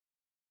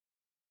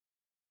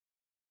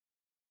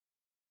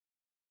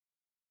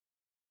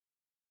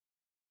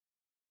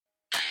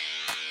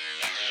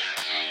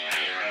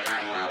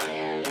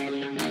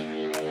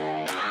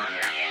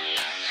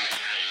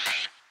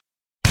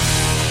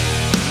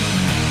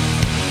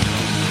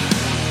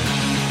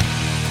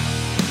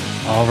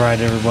All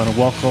right, everyone.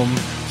 Welcome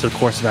to the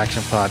Course of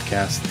Action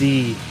podcast.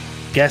 The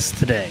guest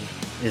today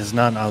is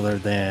none other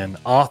than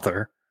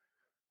author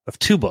of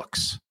 2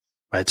 books.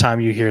 By the time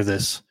you hear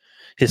this,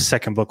 his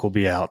second book will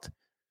be out.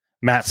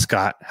 Matt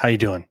Scott, how you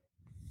doing?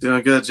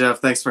 Doing good, Jeff.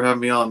 Thanks for having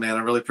me on, man.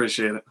 I really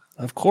appreciate it.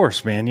 Of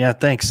course, man. Yeah,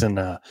 thanks.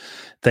 And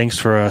thanks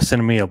for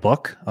sending me a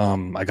book.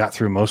 I got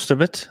through most of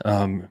it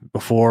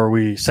before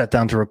we sat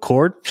down to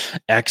record.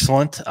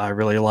 Excellent. I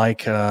really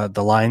like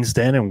The Lion's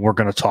Den, and we're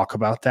going to talk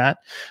about that.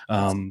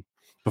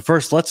 But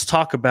first, let's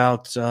talk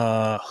about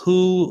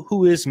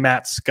who is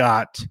Matt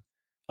Scott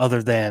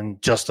other than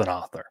just an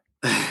author?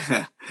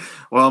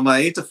 Well, my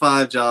 8 to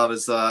 5 job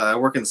is I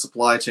work in the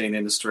supply chain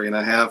industry, and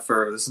I have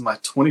this is my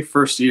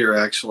 21st year,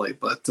 actually.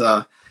 But,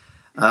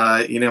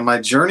 my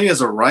journey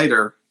as a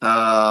writer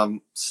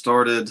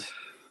started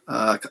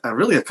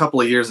really a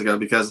couple of years ago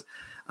because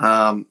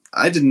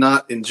I did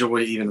not enjoy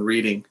even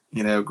reading,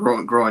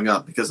 growing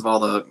up because of all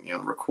the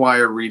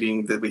required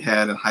reading that we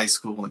had in high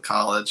school and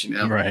college,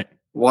 Right.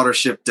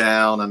 Watership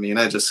Down. I mean,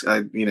 just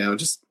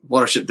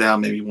Watership Down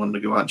made me wanted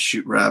to go out and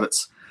shoot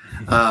rabbits.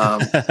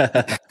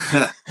 But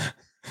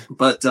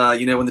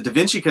when the Da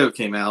Vinci Code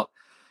came out,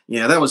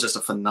 that was just a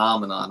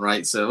phenomenon,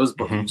 right? So it was a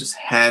book you just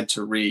had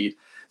to read.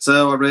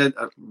 So I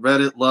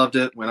read it, loved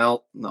it, went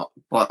out,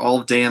 bought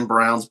all of Dan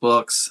Brown's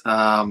books.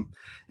 And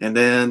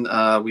then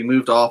we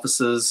moved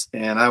offices,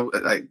 and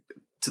I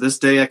to this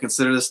day, I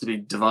consider this to be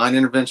divine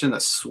intervention. I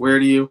swear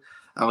to you,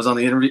 I was on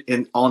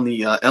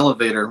the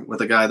elevator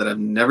with a guy that I've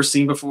never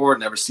seen before,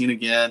 never seen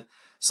again.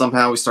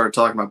 Somehow we started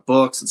talking about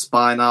books and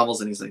spy novels,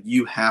 and he's like,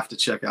 "You have to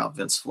check out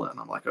Vince Flynn."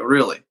 I'm like, "Oh,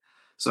 really?"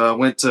 So I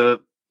went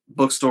to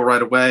bookstore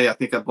right away. I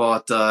think I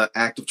bought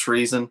Act of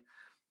Treason,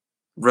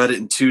 read it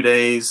in 2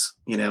 days.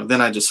 Then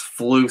I just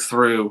flew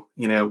through,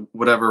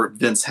 whatever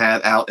Vince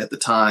had out at the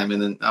time,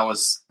 and then I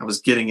was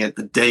getting it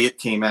the day it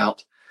came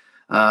out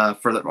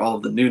for all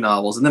of the new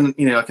novels, and then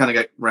I kind of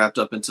got wrapped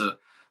up into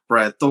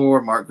Brad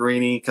Thor, Mark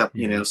Greaney,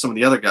 some of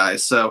the other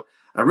guys. So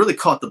I really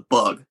caught the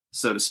bug,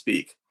 so to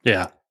speak.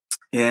 Yeah.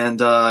 And,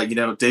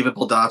 David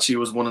Baldacci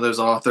was one of those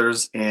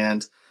authors,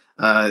 and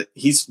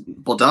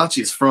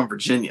Baldacci is from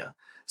Virginia.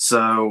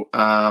 So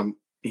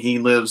he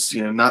lives,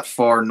 not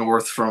far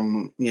north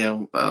from,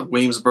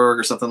 Williamsburg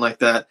or something like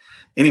that.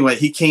 Anyway,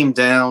 he came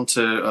down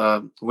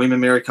to William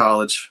and Mary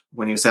College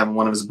when he was having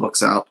one of his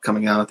books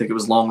coming out. I think it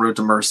was Long Road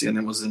to Mercy, and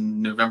it was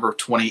in November of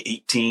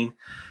 2018.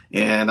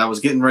 And I was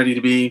getting ready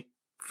to be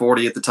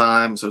 40 at the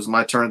time. So it was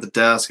my turn at the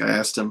desk. I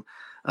asked him,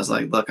 I was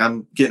like, "Look,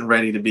 I'm getting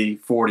ready to be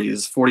 40.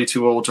 Is 40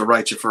 too old to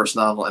write your first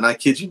novel?" And I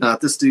kid you not,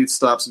 this dude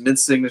stops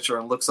mid-signature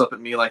and looks up at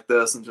me like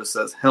this and just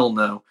says, "Hell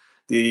no.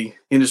 The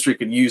industry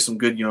could use some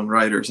good young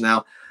writers."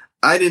 Now,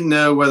 I didn't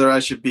know whether I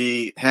should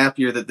be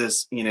happier that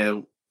this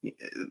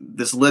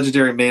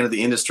legendary man of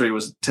the industry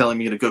was telling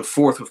me to go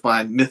forth with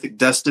my mythic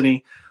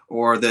destiny,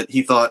 or that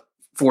he thought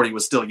 40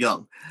 was still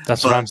young.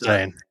 What I'm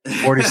saying.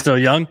 40 still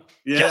young?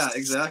 Yeah, Yes.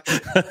 Exactly.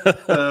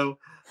 So,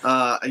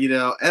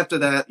 after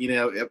that,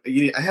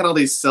 I had all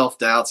these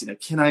self-doubts,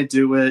 can I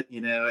do it?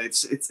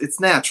 It's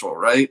natural,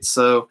 right?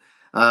 So,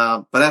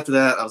 but after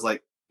that, I was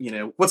like,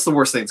 what's the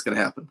worst thing that's going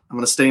to happen? I'm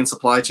going to stay in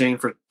supply chain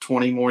for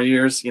 20 more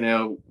years.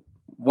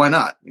 Why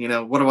not?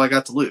 What have I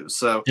got to lose?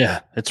 So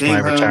Yeah, it's my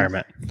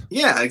retirement.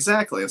 Yeah,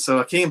 exactly.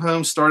 So I came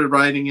home, started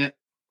writing it.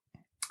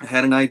 I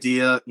had an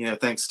idea,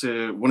 thanks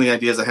to one of the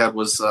ideas I had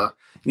was,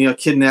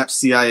 kidnapped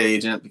CIA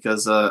agent,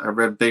 because I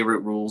read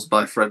Beirut Rules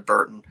by Fred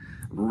Burton.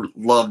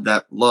 Loved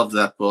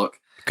that book.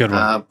 Good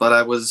one. But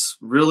I was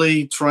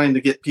really trying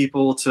to get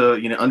people to,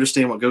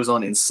 understand what goes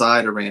on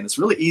inside Iran. It's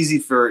really easy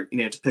for,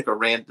 to pick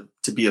Iran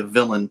to be a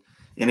villain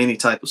in any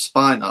type of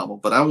spy novel,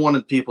 but I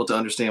wanted people to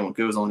understand what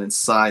goes on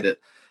inside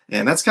it.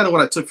 And that's kind of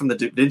what I took from the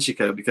Da Vinci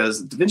Code,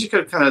 because Da Vinci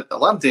Code a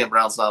lot of Dan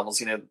Brown's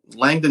novels,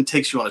 Langdon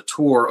takes you on a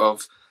tour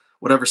of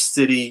whatever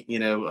city,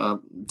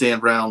 Dan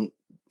Brown,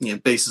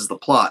 bases the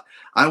plot.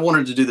 I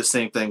wanted to do the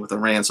same thing with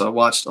Iran. So I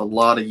watched a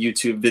lot of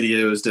YouTube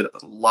videos, did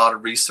a lot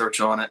of research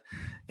on it.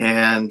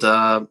 And,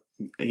 I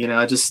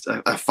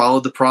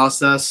followed the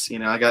process.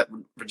 I got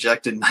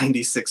rejected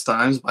 96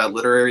 times by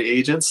literary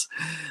agents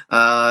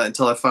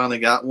until I finally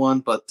got one.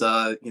 But,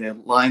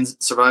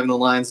 Surviving the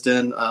Lion's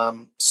Den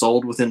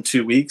sold within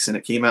 2 weeks, and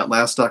it came out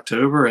last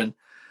October, and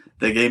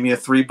they gave me a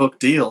 3-book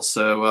deal.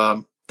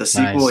 So the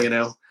sequel,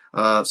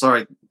 Nice.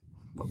 Sorry,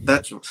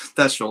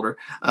 that shoulder.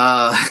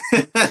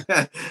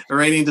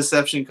 Iranian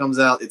Deception comes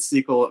out. Its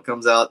sequel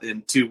comes out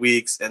in 2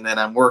 weeks, and then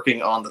I'm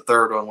working on the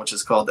third one, which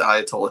is called The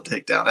Ayatollah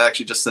Takedown. I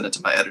actually just sent it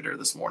to my editor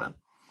this morning.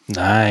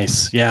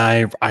 Nice.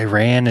 Yeah,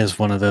 Iran is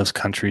one of those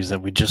countries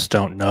that we just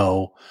don't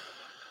know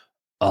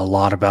a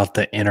lot about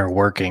the inner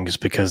workings,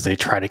 because they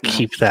try to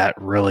keep that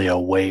really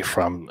away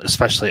from,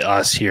 especially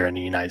us here in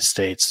the United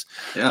States.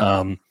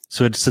 Yeah.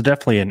 So it's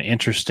definitely an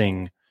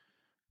interesting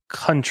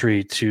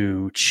country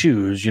to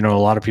choose. A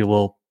lot of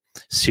people,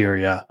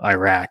 Syria,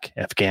 Iraq,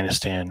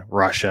 Afghanistan,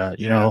 Russia,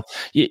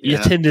 you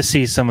tend to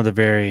see some of the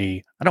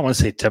very, I don't want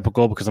to say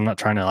typical, because I'm not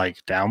trying to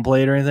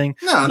downplay it or anything.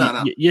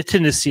 No. You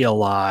tend to see a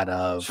lot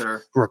of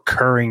Sure.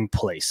 recurring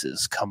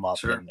places come up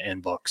Sure.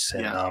 in books.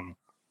 And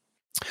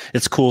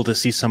it's cool to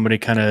see somebody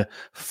kind of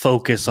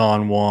focus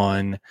on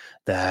one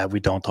that we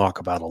don't talk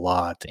about a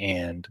lot.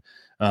 And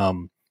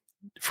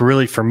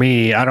for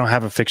me, I don't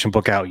have a fiction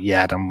book out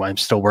yet. I'm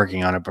still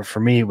working on it, but for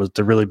me, it was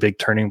the really big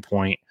turning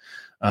point.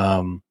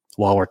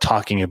 While we're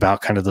talking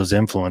about kind of those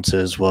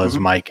influences, was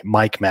Mike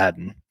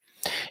Madden,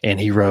 and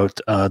he wrote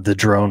the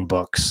Drone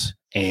books.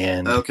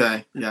 And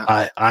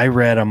I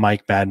read a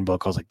Mike Madden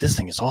book. I was like, this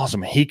thing is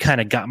awesome. And he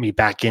kind of got me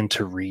back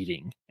into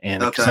reading.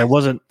 And because I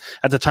wasn't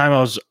at the time,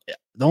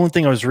 the only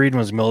thing I was reading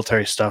was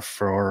military stuff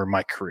for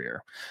my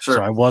career. Sure.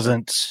 So I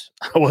wasn't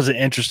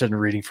interested in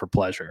reading for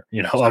pleasure.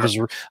 You know,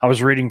 sure. I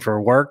was reading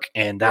for work,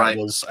 and that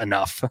was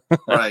enough.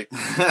 Right.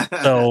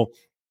 So,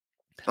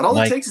 but all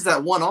it takes is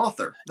that one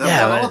author. One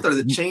author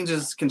that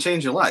can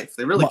change your life.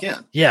 They really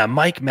can. Yeah,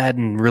 Mike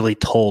Madden really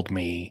told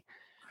me,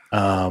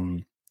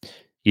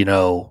 you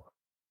know,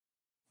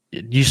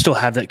 you still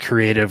have that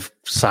creative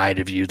side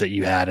of you that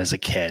you had as a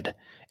kid.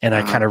 And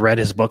I kind of read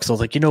his books. I was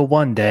like,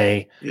 one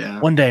day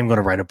I'm going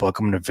to write a book.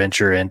 I'm going to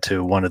venture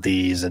into one of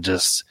these, and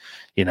just,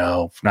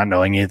 not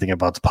knowing anything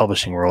about the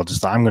publishing world,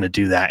 just I'm going to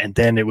do that. And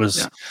then it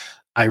was,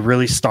 I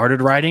really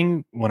started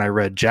writing when I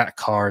read Jack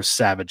Carr's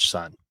Savage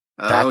Son.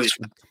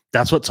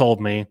 That's what told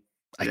me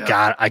I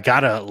got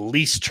to at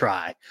least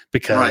try,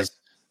 because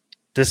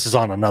this is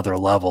on another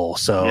level.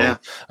 So,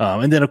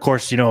 and then of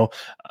course,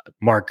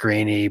 Mark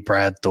Greaney,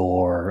 Brad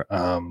Thor,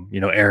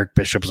 Eric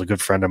Bishop is a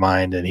good friend of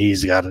mine, and he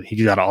got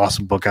an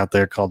awesome book out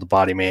there called The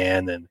Body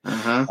Man. And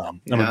I'm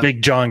a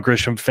big John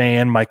Grisham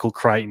fan, Michael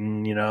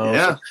Crichton,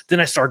 So then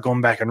I started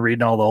going back and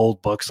reading all the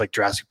old books like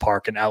Jurassic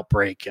Park and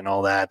Outbreak and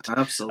all that.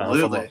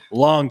 Absolutely. From a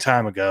long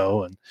time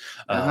ago. And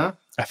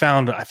I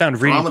found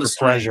Reading for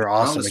Pleasure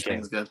awesome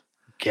again.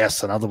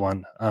 Yes, another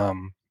one.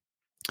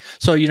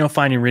 So,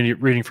 finding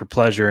reading for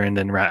pleasure, and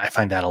then I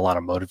find out a lot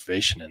of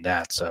motivation in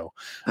that. So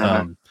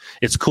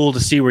it's cool to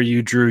see where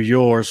you drew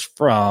yours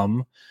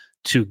from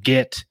to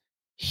get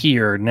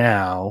here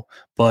now.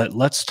 But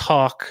let's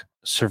talk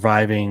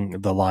Surviving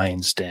the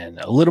Lion's Den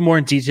a little more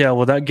in detail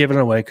without giving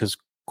it away, because,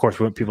 of course,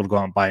 we want people to go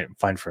out and buy it and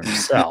find for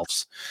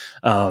themselves.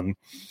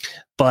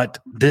 But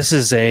this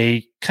is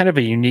a kind of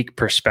a unique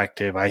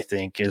perspective, I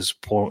think, as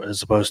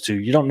opposed to,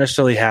 you don't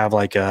necessarily have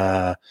like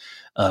a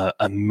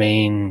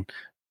main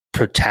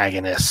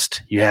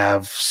protagonist. You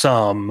have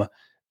some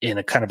in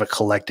a kind of a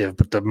collective,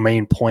 but the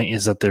main point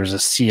is that there's a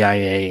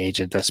CIA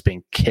agent that's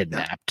being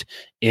kidnapped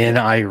in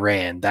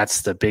Iran.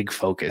 That's the big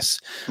focus.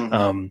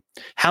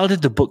 How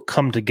did the book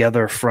come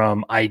together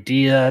from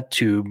idea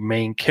to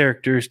main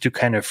characters to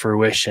kind of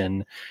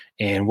fruition?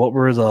 And what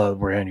were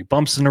there any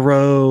bumps in the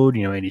road?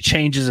 Any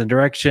changes in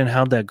direction?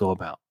 How'd that go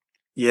about?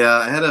 Yeah,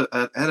 I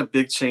had a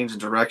big change in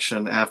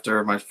direction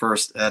after my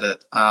first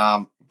edit.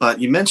 But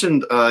you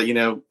mentioned,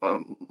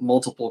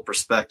 multiple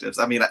perspectives.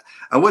 I mean,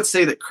 I would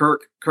say that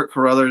Kirk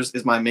Carruthers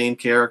is my main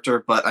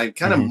character, but I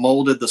kind of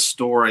molded the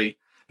story,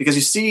 because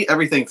you see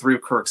everything through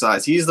Kirk's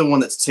eyes. He's the one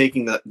that's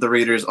taking the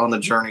readers on the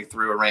journey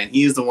through Iran.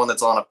 He's the one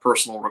that's on a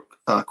personal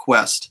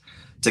quest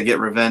to get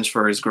revenge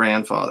for his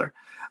grandfather.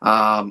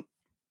 But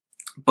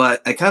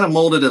I kind of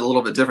molded it a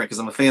little bit different, because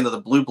I'm a fan of the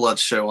Blue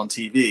Bloods show on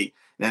TV.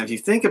 Now, if you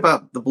think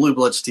about the Blue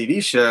Bloods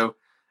TV show,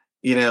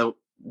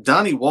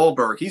 Donnie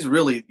Wahlberg, he's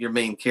really your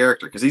main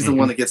character, because he's the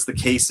one that gets the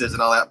cases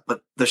and all that.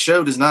 But the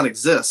show does not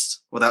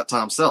exist without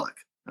Tom Selleck.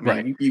 I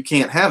mean, you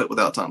can't have it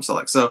without Tom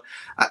Selleck. So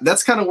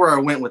that's kind of where I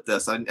went with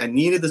this. I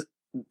needed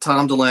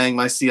Tom DeLange,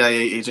 my CIA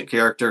agent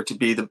character, to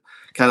be the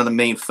kind of the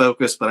main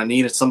focus, but I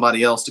needed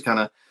somebody else to kind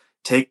of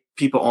take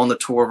people on the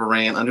tour of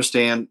Iran,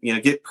 understand,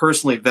 get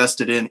personally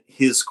vested in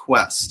his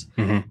quest.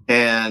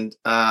 And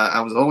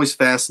I was always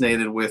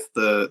fascinated with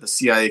the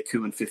CIA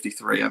coup in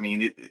 '53. I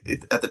mean,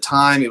 at the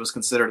time, it was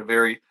considered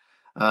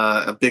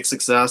a big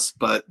success,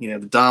 but,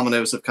 the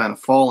dominoes have kind of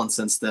fallen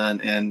since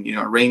then. And,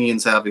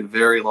 Iranians have a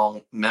very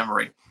long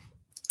memory.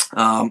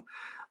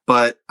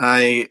 But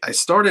I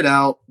started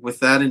out with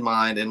that in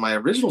mind. And my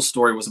original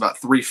story was about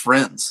 3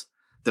 friends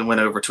that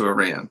went over to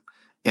Iran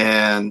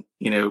and,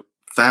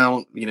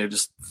 found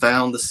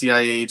the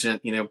CIA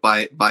agent,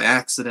 by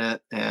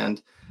accident.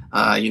 And,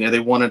 they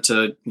wanted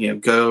to,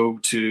 go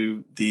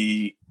to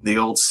the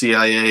old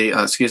CIA,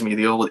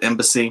 the old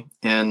embassy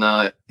in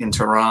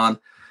Tehran.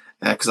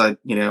 Cause I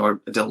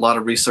did a lot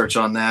of research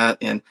on that,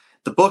 and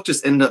the book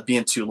just ended up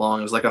being too long.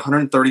 It was like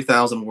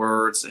 130,000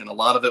 words. And a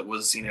lot of it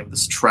was,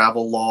 this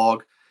travel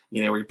log,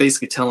 where you're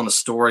basically telling a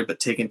story, but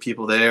taking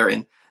people there.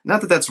 And not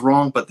that that's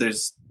wrong, but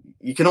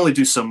you can only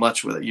do so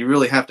much with it. You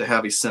really have to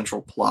have a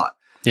central plot.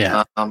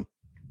 Yeah.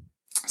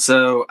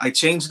 So I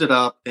changed it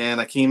up, and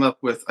I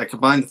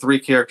combined the 3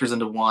 characters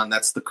into one.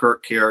 That's the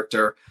Kirk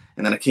character.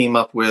 And then I came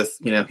up with,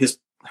 his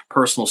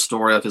personal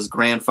story of his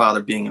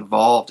grandfather being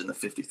involved in the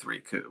 '53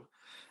 coup.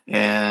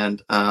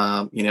 And,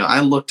 I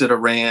looked at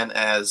Iran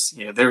as,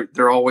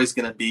 they're always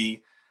going to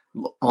be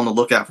on the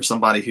lookout for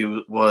somebody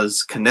who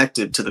was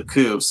connected to the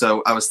coup.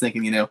 So I was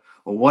thinking, well,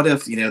 what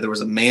if, there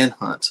was a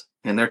manhunt,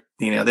 and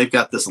they've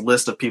got this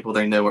list of people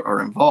they know are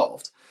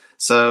involved.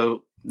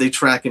 So they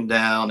track him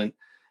down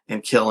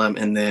and kill him.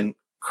 And then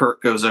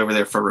Kirk goes over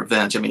there for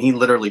revenge. I mean, he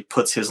literally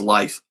puts his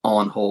life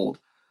on hold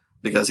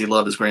because he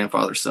loved his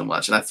grandfather so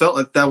much. And I felt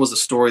like that was a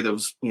story that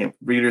was,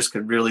 readers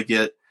could really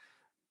get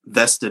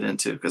vested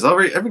into, because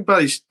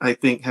everybody, I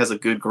think, has a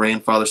good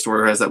grandfather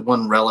story, or has that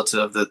one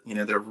relative that,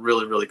 they're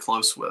really, really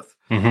close with.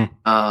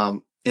 Mm-hmm.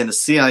 And the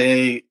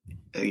CIA,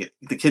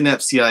 the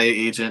kidnapped CIA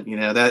agent,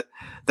 that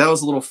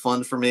was a little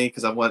fun for me,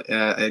 because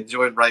I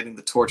enjoyed writing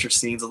the torture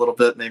scenes a little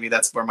bit. Maybe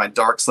that's where my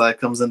dark side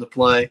comes into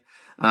play.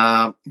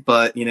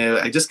 But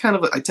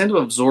I tend to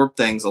absorb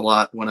things a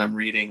lot when I'm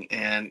reading,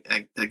 and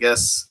I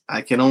guess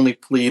I can only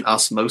plead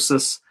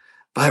osmosis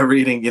by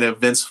reading,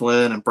 Vince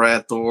Flynn and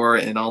Brad Thor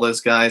and all those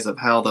guys, of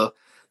how the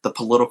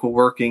political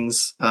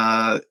workings,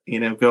 go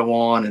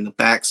on, and the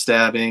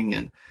backstabbing.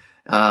 And,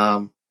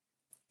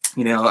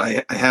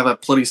 I have a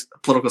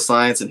political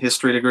science and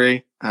history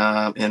degree.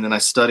 And then I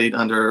studied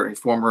under a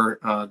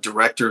former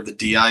director of the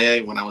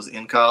DIA when I was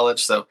in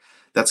college. So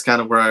that's kind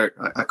of where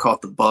I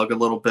caught the bug a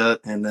little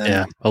bit. And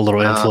then a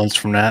little influence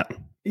from that.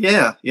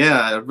 Yeah.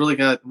 I really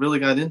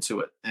got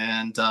into it.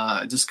 And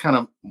just kind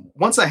of,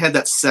 once I had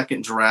that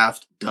second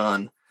draft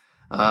done,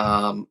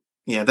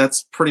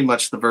 that's pretty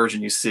much the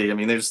version you see. I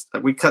mean,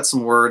 we cut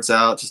some words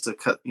out just to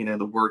cut,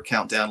 the word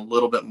count down a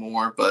little bit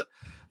more, but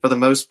for the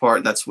most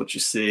part, that's what you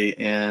see.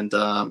 And,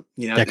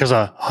 because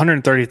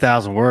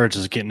 130,000 words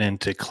is getting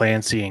into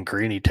Clancy and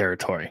Greeny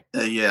territory.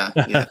 Yeah.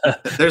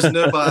 There's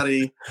no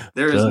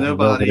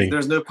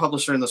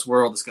publisher in this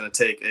world that's going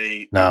to take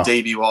a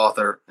debut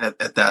author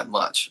at that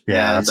much.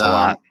 Yeah, that's a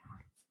lot.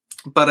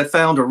 But I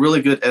found a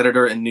really good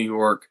editor in New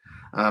York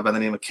by the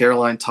name of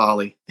Caroline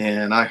Tolley,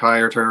 and I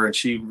hired her, and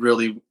she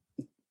really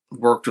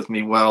worked with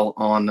me well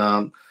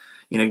on,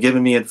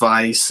 giving me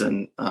advice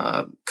and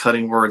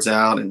cutting words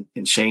out and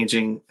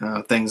changing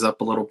things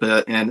up a little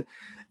bit. And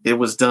it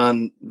was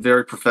done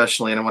very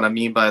professionally. And what I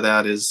mean by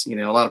that is, a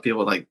lot of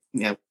people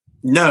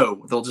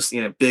no, they'll just,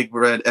 big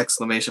red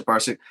exclamation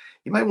marks. You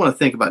might want to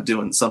think about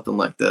doing something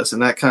like this.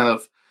 And that kind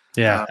of,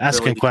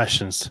 asking really,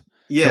 questions.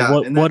 Yeah.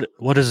 So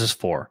what is this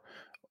for?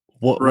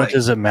 What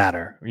does it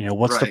matter?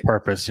 What's the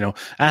purpose?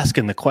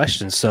 Asking the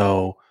question.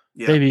 So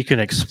maybe you can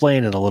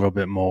explain it a little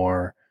bit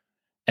more.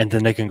 And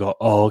then they can go,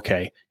 oh,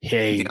 okay,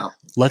 hey,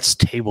 let's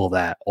table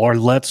that, or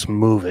let's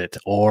move it,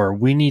 or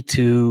we need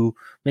to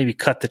maybe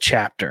cut the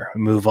chapter,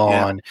 move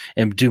on,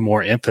 and do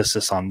more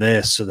emphasis on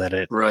this so that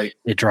it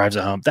drives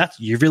it home.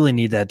 You really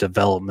need that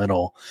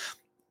developmental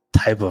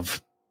type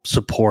of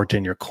support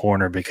in your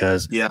corner,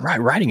 because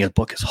writing a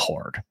book is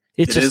hard.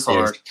 It is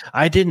hard.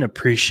 I didn't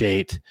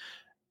appreciate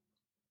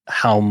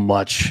how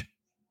much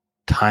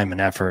time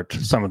and effort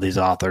some of these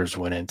authors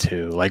went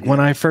into. Like when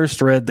I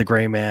first read The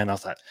Gray Man, I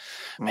was like,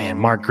 man,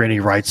 Mark Greeny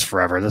writes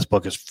forever. This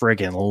book is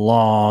friggin'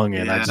 long.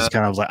 And I just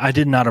kind of was like, I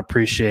did not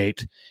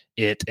appreciate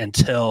it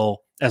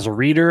until, as a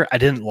reader, I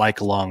didn't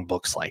like long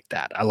books like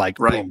that. I like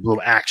boom,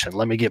 action.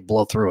 Let me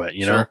blow through it,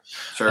 know?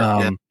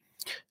 Sure.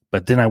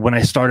 But then when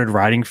I started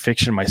writing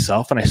fiction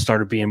myself, and I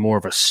started being more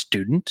of a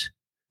student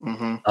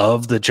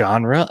of the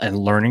genre and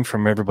learning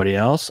from everybody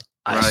else,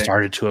 I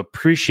started to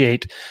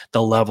appreciate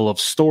the level of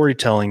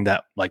storytelling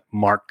that like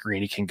Mark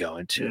Greeny can go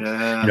into,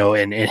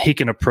 and he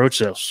can approach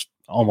those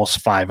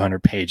almost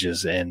 500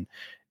 pages, and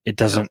it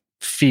doesn't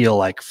feel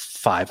like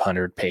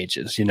 500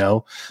 pages,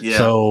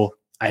 So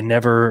I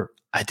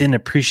didn't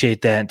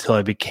appreciate that until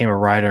I became a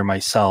writer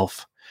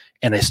myself,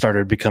 and I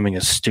started becoming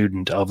a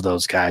student of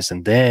those guys.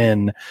 And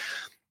then,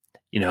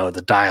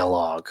 the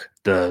dialogue,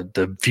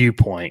 the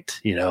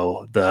viewpoint,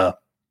 the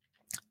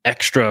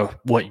extra,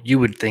 what you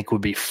would think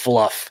would be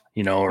fluff,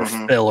 or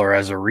filler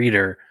as a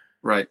reader.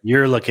 Right.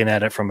 You're looking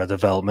at it from a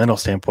developmental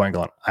standpoint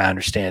going, I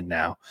understand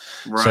now.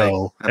 Right.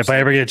 So if I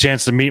ever get a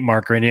chance to meet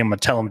Mark Greeny, I'm going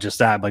to tell him just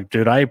that. I'm like,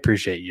 dude, I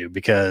appreciate you,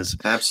 because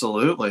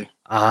absolutely.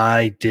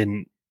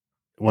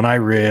 When I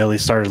really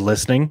started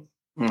listening,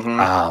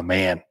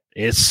 man,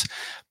 it's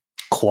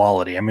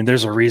quality. I mean,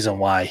 there's a reason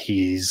why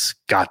he's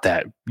got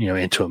that,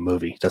 into a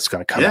movie that's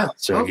going to come out.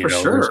 So, for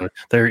sure.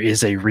 There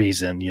is a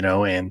reason,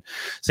 and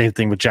same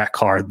thing with Jack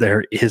Carr.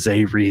 There is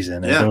a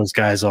reason. And those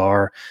guys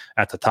are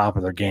at the top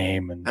of their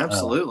game. And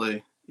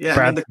absolutely.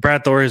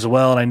 Brad Thor as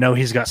well. And I know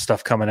he's got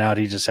stuff coming out.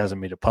 He just hasn't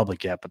made it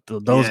public yet,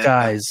 but those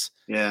guys,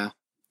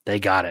 they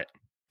got it.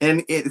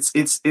 And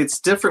it's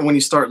different when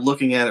you start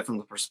looking at it from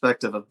the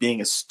perspective of being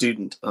a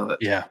student of it.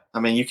 Yeah. I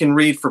mean, you can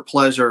read for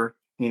pleasure,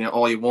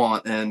 all you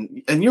want,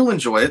 and you'll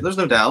enjoy it. There's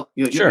no doubt.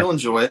 You'll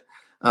enjoy it.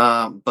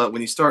 But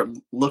when you start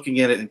looking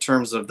at it in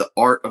terms of the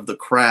art of the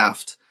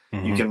craft,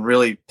 you can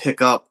really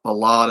pick up a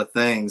lot of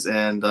things.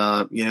 And,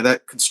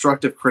 that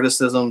constructive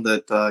criticism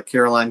that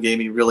Caroline gave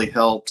me really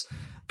helped.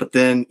 But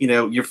then,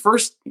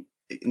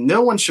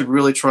 no one should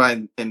really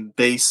try and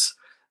base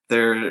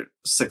their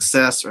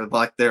success or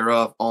lack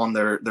thereof on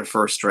their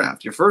first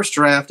draft. Your first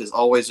draft is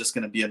always just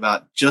going to be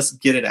about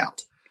just get it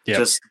out. Yep.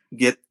 Just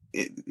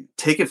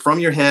take it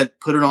from your head,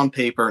 put it on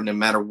paper, no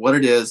matter what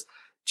it is,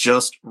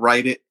 just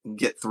write it and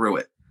get through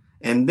it.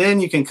 And then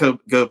you can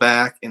go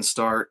back and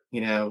start,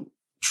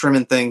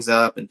 trimming things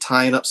up and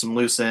tying up some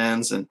loose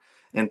ends and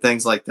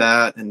things like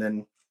that. And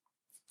then,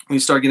 when you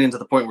start getting to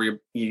the point where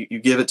you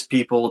give it to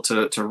people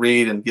to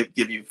read and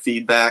give you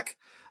feedback,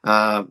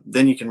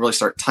 then you can really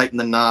start tightening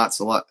the knots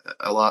a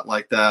lot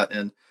like that.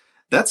 And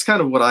that's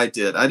kind of what I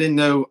did. I didn't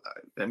know.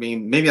 I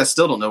mean, maybe I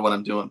still don't know what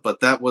I'm doing,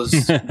 but that was,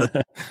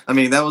 that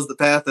was the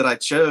path that I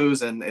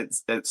chose, and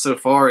it's so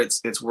far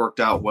it's worked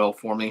out well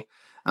for me.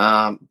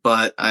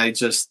 But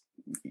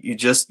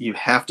you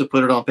have to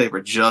put it on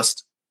paper,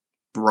 just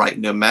write,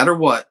 no matter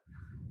what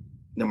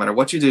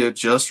you do,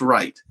 just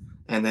write.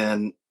 And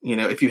then,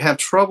 if you have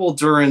trouble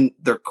during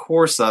the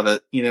course of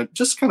it,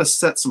 just kind of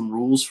set some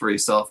rules for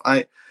yourself.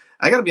 I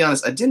got to be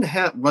honest, I didn't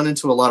run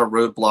into a lot of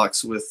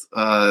roadblocks with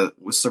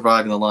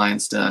Surviving the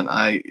Lion's Den.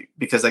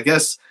 Because I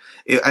guess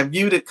I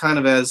viewed it kind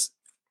of as,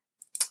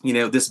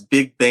 this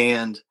big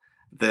band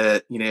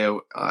that,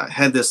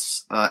 had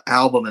this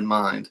album in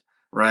mind,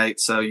 right?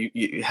 So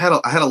I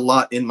had a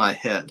lot in my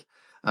head.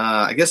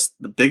 I guess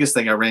the biggest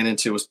thing I ran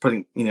into was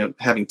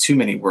having too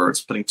many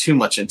words, putting too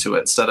much into it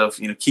instead of,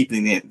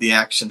 keeping the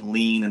action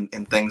lean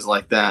and things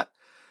like that.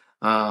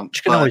 But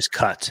you can always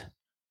cut.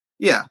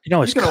 Yeah. You can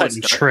always cut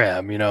and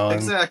trim,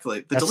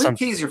 Exactly. The delete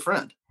key is your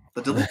friend.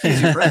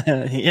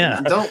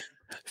 Yeah.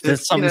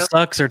 If something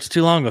sucks or it's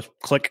too long,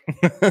 click.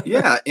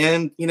 Yeah.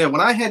 And,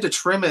 when I had to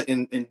trim it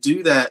and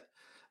do that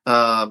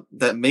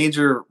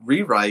major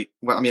rewrite,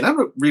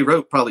 I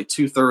rewrote probably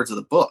 2/3 of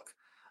the book.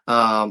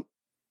 And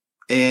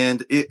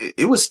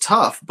it was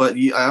tough, but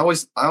I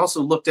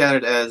also looked at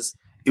it as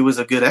it was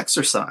a good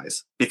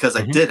exercise because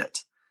I did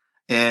it.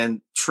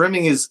 And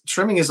trimming is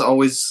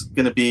always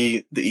going to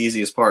be the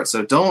easiest part.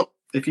 So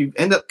if you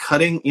end up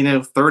cutting,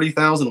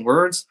 30,000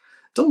 words,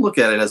 don't look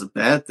at it as a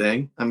bad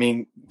thing. I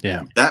mean,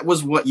 that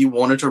was what you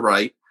wanted to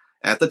write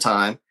at the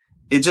time.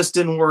 It just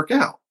didn't work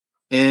out.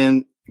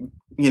 And,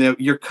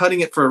 you're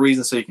cutting it for a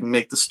reason so you can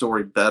make the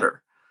story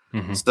better.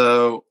 Mm-hmm.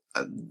 So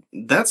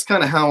that's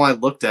kind of how I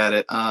looked at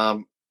it.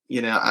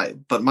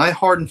 But my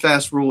hard and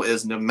fast rule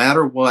is no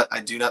matter what,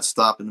 I do not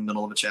stop in the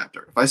middle of a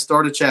chapter. If I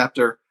start a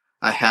chapter,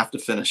 I have to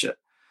finish it.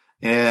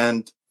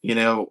 And,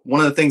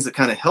 one of the things that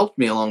kind of helped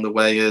me along the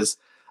way is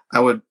I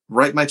would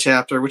write my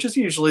chapter, which is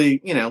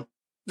usually,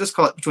 just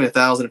call it between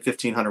 1,000 and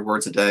 1,500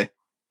 words a day.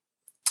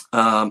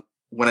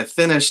 When I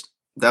finished,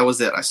 that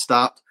was it. I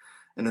stopped.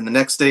 And then the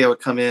next day I would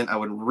come in, I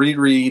would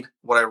reread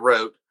what I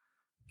wrote,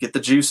 get the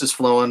juices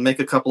flowing, make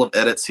a couple of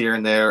edits here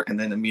and there, and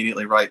then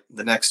immediately write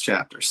the next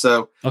chapter.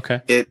 So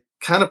it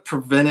kind of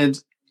prevented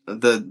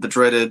the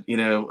dreaded,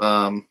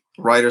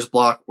 writer's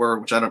block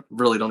which I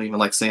don't even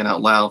like saying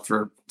out loud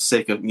for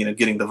sake of,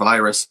 getting the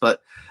virus.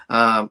 But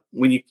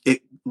when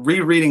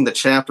rereading the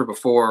chapter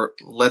before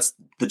lets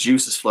the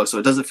juices flow. So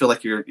it doesn't feel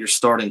like you're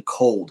starting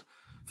cold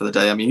for the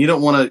day. I mean, you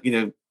don't want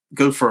to,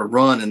 go for a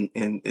run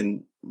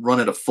and run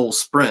at a full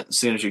sprint as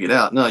soon as you get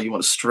out. No, you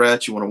want to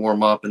stretch, you want to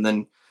warm up, and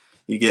then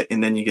you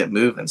get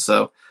moving.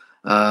 So,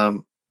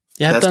 I've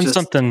done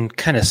something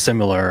kind of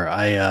similar.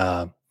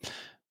 I'm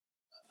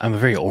a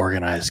very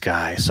organized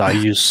guy, so I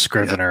use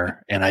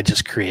Scrivener and I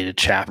just created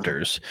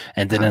chapters.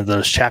 And then in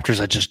those chapters,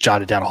 I just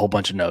jotted down a whole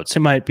bunch of notes. It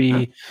might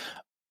be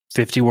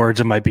 50 words.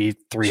 It might be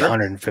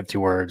 350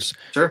 words.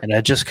 Sure. And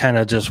I just kind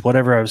of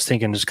whatever I was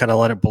thinking, just kind of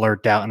let it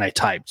blurt out, and I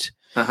typed.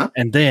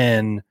 And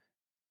then,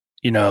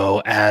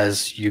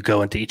 as you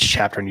go into each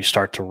chapter and you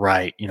start to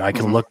write, I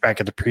can look back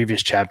at the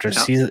previous chapter,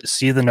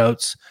 see the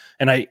notes,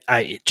 and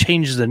I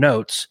change the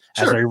notes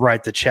as I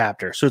write the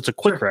chapter. So it's a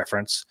quick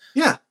reference.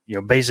 Yeah.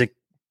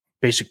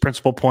 Basic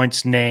principal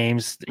points,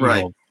 names,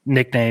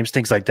 nicknames,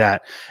 things like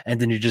that. And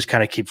then you just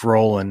kind of keep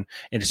rolling.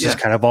 And it's just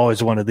kind of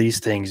always one of these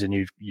things, and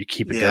you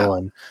keep it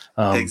going.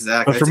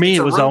 Exactly. But for me,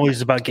 it was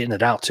always about getting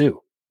it out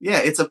too.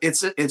 Yeah. It's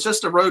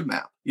just a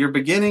roadmap. You're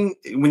beginning,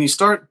 when you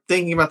start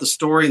thinking about the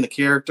story and the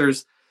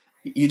characters,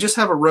 you just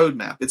have a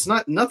roadmap. It's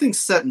nothing's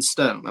set in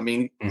stone. I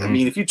mean,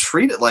 if you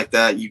treat it like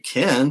that, you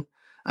can.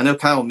 I know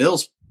Kyle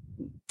Mills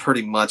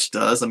pretty much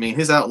does. I mean,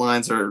 his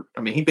outlines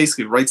he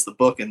basically writes the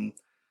book and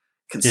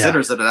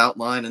considers it an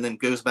outline and then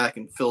goes back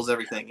and fills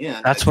everything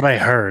in. That's what I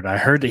heard. I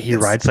heard that he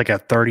writes like a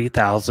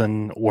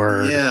 30,000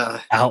 word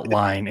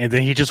outline, and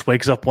then he just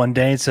wakes up one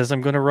day and says,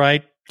 I'm going to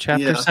write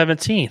chapter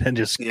 17 and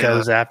just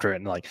goes after it.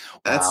 And like,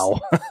 wow.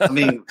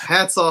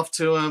 Hats off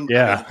to him.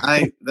 Yeah.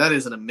 That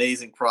is an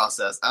amazing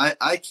process.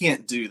 I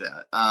can't do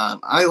that.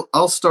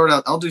 I'll start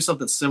out, I'll do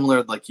something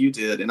similar like you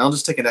did, and I'll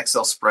just take an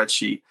Excel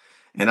spreadsheet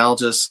and I'll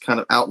just kind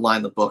of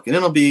outline the book, and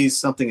it'll be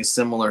something as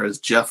similar as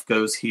Jeff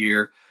goes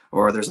here,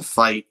 or there's a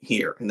fight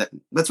here. And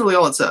that's really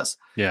all it says.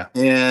 Yeah.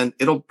 And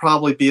it'll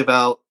probably be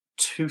about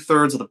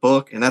 2/3 of the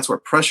book. And that's where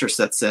pressure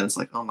sets in. It's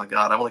like, oh my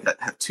God, I only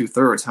have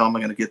 2/3. How am I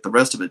going to get the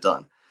rest of it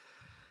done?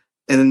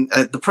 And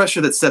the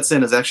pressure that sets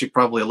in is actually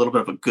probably a little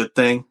bit of a good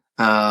thing,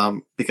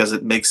 because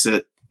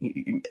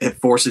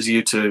it forces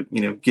you to,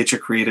 get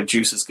your creative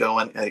juices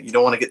going. You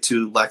don't want to get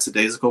too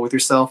lackadaisical with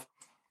yourself.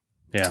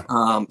 Yeah.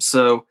 I'll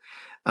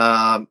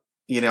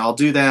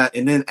do that.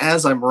 And then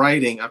as I'm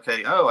writing, I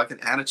can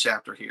add a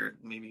chapter here.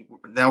 Maybe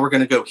now we're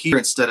going to go here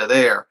instead of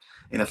there.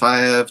 And if I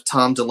have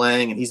Tom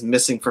DeLange and he's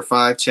missing for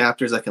 5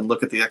 chapters, I can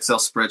look at the Excel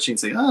spreadsheet and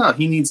say,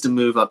 he needs to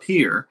move up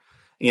here.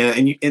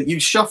 and you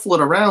shuffle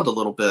it around a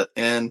little bit,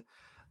 and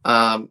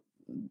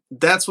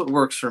that's what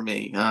works for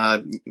me.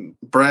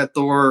 Brad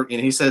Thor,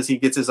 he says he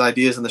gets his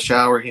ideas in the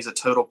shower. He's a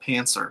total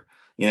pantser.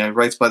 He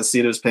writes by the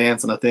seat of his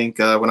pants. And I think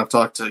when I've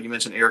talked to, you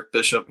mentioned Eric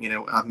Bishop,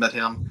 I've met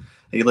him.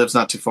 He lives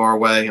not too far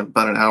away,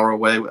 about an hour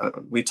away.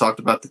 We talked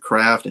about the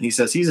craft, and he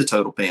says he's a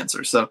total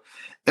pantser. So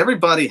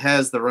everybody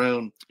has their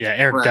own. Yeah,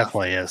 Eric craft.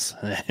 Definitely is.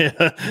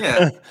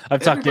 Yeah,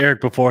 I've talked to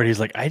Eric before, and he's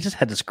like, I just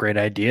had this great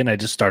idea, and I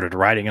just started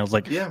writing. I was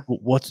like, yeah,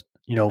 what's,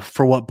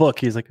 for what book?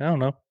 He's like, I don't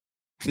know.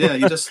 Yeah,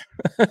 you just,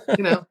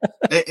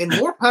 and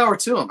more power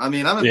to them. I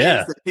mean, I'm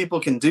amazed that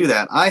people can do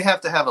that. I have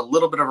to have a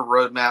little bit of a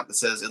roadmap that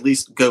says at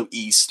least go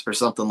east or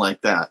something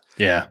like that.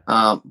 Yeah.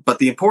 But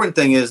the important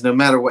thing is, no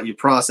matter what your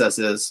process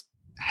is,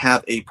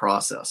 have a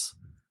process.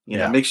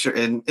 Make sure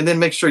and then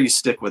make sure you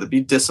stick with it.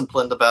 Be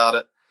disciplined about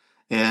it.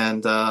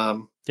 And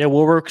what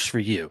works for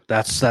you?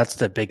 That's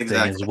the big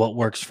thing, is what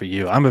works for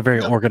you. I'm a very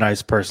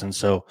organized person,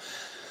 so.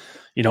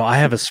 I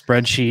have a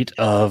spreadsheet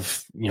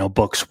of,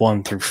 books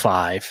 1 through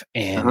 5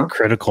 and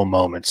critical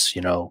moments.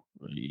 You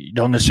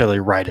don't necessarily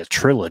write a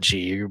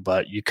trilogy,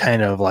 but you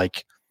kind of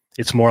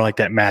it's more like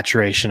that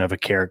maturation of a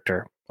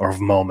character or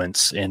of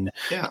moments, and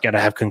you got to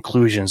have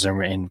conclusions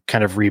and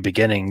kind of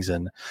re-beginnings.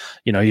 And,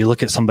 you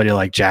look at somebody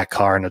like Jack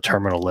Carr and The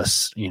Terminal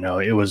List,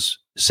 it was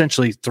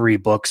essentially 3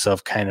 books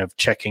of kind of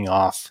checking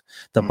off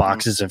the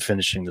boxes and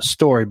finishing the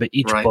story, but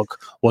each book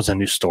was a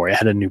new story. It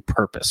had a new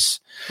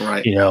purpose,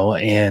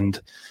 and,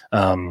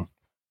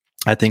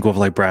 I think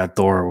with Brad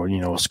Thor,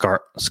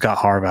 Scott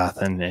Harvath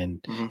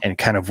and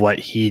kind of what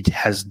he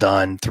has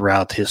done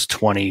throughout his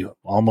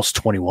almost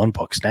 21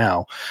 books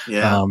now,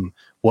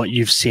 what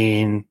you've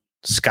seen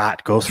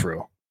Scott go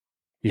through,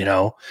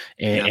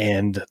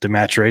 and the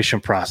maturation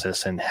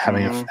process, and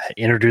having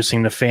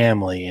introducing the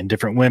family and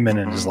different women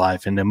in his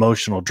life, and the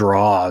emotional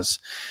draws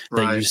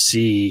that you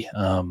see,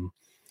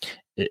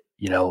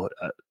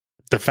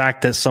 the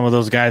fact that some of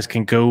those guys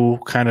can go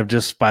kind of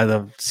just by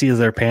the seat of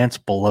their pants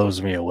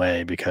blows me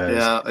away,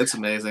 because it's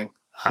amazing.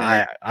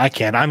 I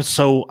can't. I'm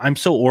so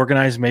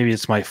organized. Maybe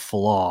it's my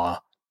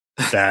flaw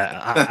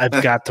that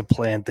I've got to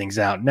plan things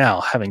out.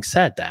 Now, having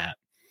said that,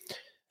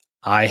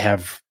 I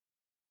have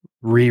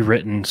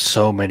rewritten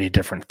so many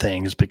different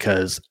things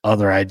because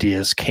other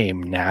ideas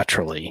came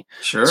naturally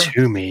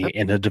to me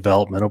in the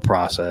developmental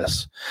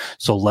process.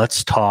 So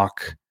let's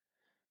talk.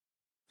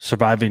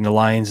 Surviving the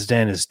Lion's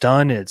Den is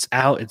done. It's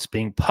out. It's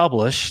being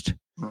published.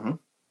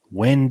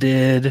 When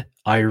did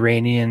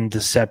Iranian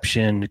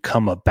Deception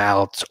come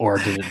about, or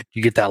did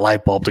you get that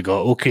light bulb to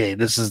go, okay,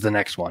 this is the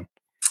next one?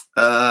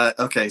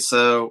 Okay,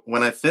 so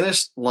when I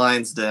finished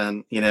Lion's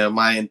Den,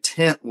 my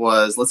intent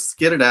was, let's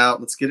get it out,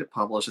 let's get it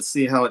published, let's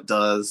see how it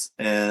does,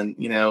 and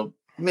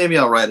maybe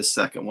I'll write a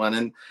second one.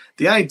 And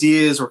the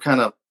ideas were kind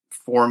of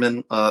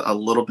forming a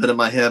little bit in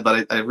my head,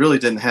 but I really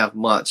didn't have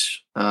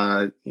much.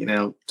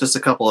 Just a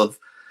couple of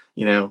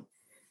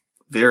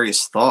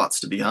various thoughts,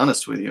 to be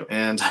honest with you.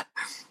 And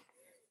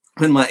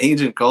when my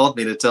agent called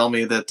me to tell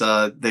me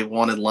that they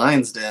wanted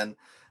Lion's Den,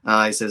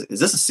 he says, is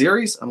this a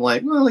series? I'm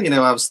like, well,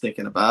 I was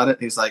thinking about it.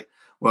 He's like,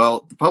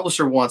 well, the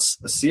publisher wants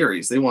a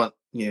series. They want,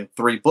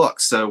 3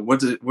 books. So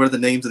what are the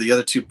names of the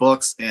other 2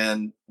 books,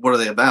 and what are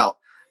they about?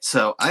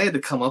 So I had to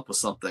come up with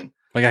something.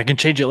 I can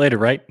change it later,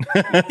 right?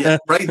 Yeah,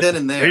 right then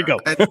and there. There you go.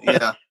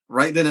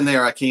 Right then and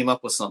there, I came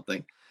up with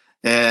something.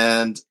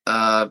 And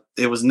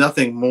it was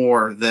nothing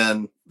more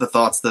than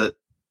the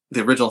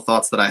original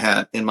thoughts that I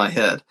had in my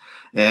head.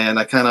 And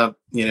I kind of,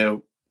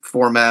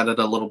 formatted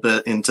a little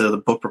bit into the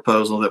book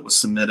proposal that was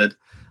submitted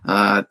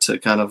to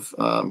kind of,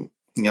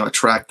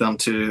 attract them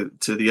to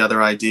the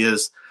other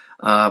ideas.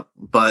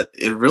 But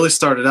it really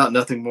started out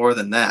nothing more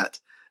than that.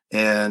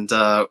 And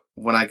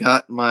when I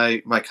got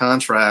my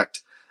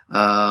contract,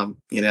 I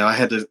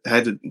had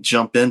to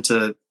jump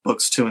into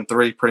books 2 and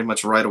 3 pretty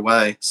much right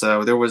away.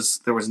 So there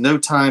was no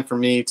time for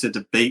me to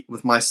debate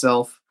with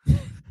myself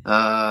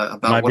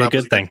about might what be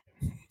a good thing.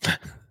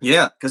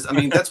 Yeah, because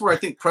that's where I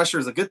think pressure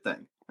is a good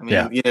thing.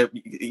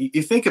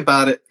 You think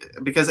about it,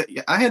 because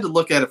I had to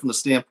look at it from the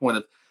standpoint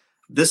of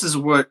this is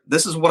what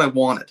I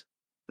wanted.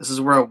 This is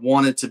where I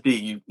wanted to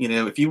be.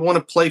 If you want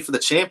to play for the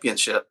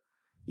championship,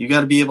 you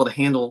got to be able to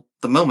handle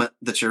the moment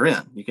that you're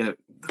in. You can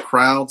the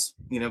crowds,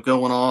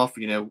 going off,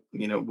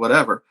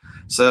 whatever.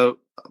 So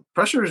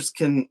pressures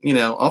can,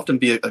 often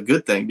be a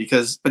good thing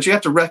but you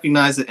have to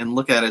recognize it and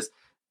look at it as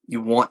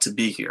you want to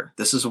be here.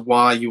 This is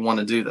why you want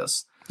to do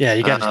this. Yeah.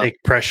 You got to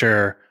take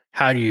pressure.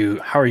 How are you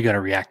going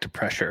to react to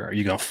pressure? Are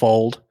you going to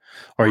fold,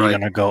 or are you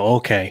going to go,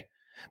 okay?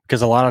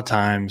 Because a lot of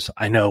times,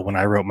 I know when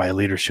I wrote my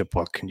leadership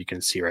book, and you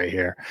can see right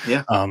here,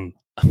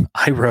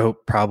 I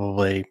wrote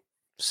probably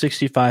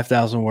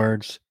 65,000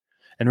 words.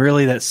 And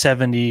really that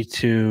 70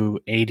 to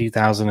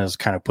 80,000 is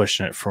kind of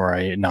pushing it for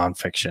a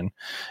nonfiction.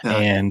 Yeah.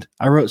 And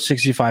I wrote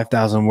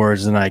 65,000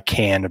 words, and I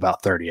canned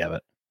about 30 of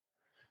it.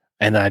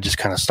 And then I just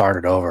kind of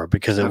started over,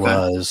 because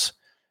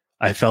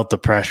I felt the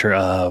pressure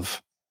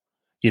of,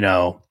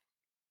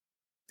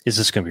 is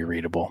this going to be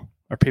readable?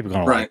 Are people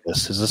going to like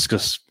this? Is this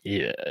just,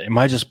 am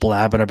I just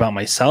blabbing about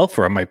myself,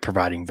 or am I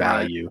providing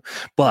value?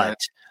 But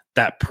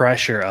that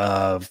pressure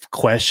of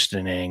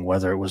questioning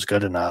whether it was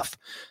good enough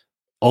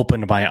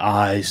opened my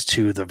eyes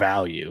to the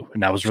value.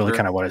 And that was really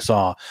kind of what I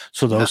saw.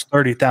 So those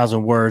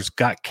 30,000 words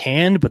got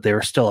canned, but they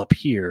were still up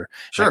here.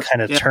 I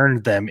kind of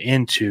turned them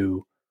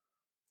into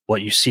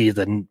what you see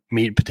the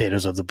meat and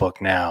potatoes of the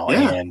book now.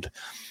 And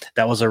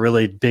that was a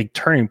really big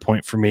turning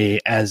point for me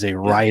as a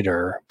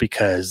writer,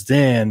 because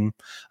then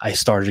I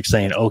started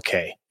saying,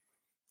 okay,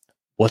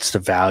 what's the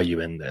value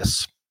in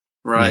this?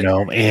 Right. You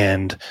know,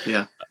 and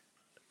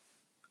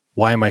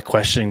why am I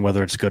questioning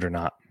whether it's good or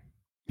not?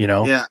 You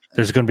know,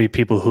 there's going to be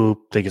people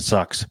who think it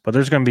sucks, but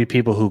there's going to be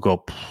people who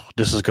go,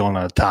 this is going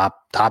on the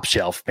top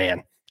shelf,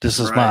 man. This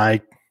is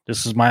my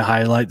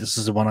highlight. This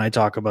is the one I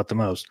talk about the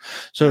most.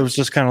 So it was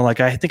just kind of like,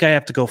 I think I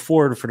have to go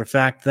forward for the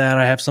fact that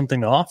I have something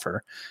to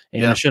offer,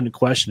 and I shouldn't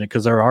question it,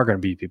 because there are going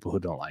to be people who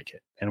don't like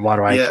it. And why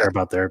do I care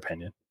about their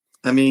opinion?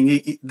 I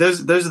mean,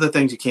 those are the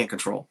things you can't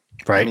control.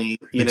 Right. I mean,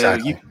 you know,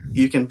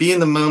 you can be in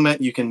the moment.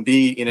 You can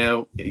be, you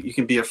know, you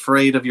can be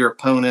afraid of your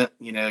opponent.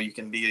 You know, you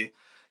can be,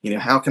 you know,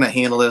 how can I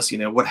handle this? You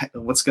know,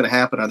 what's going to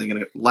happen? Are they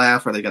going to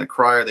laugh? Are they going to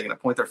cry? Are they going to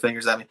point their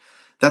fingers at me?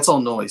 That's all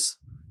noise.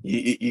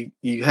 You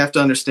have to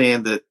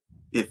understand that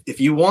if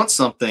you want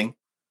something,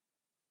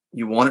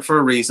 you want it for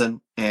a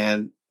reason.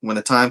 And when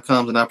the time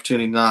comes, an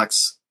opportunity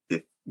knocks,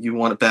 if you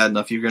want it bad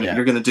enough, you're going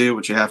to do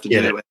what you have to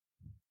do.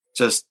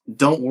 Just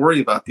don't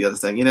worry about the other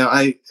thing. You know,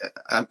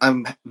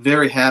 I'm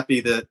very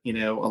happy that, you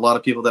know, a lot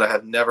of people that I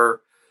have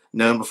never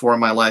known before in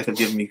my life have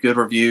given me good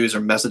reviews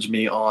or messaged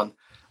me on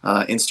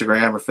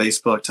Instagram or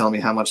Facebook telling me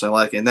how much I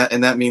like it.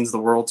 And that means the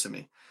world to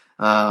me.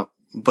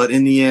 But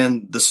in the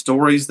end, the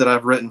stories that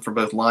I've written for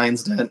both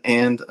Lion's Den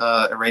and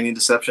Iranian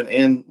Deception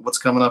and what's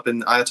coming up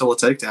in Ayatollah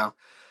Takedown,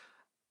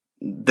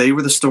 they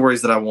were the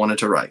stories that I wanted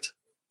to write.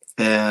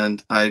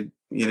 And I,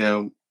 you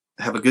know,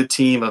 have a good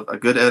team, a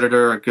good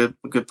editor, a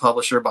good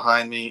publisher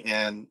behind me.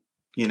 And,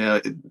 you know,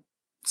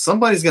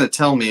 somebody's going to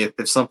tell me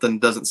if something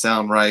doesn't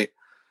sound right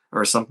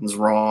or something's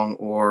wrong,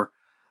 or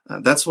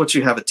that's what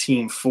you have a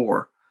team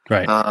for.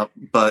 Right.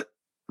 But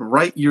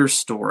write your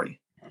story.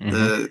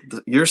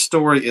 Your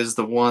story is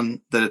the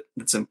one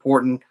that's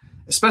important,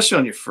 especially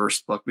on your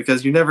first book,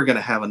 because you're never going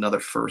to have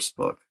another first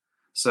book.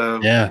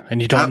 So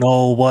and you don't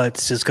know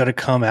what's is going to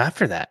come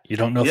after that. You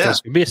don't know if there's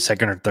going to be a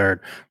second or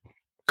third.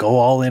 Go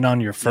all in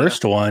on your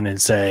first one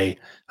and say,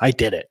 I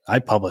did it. I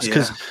published.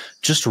 Because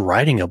just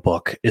writing a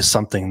book is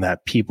something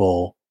that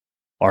people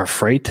are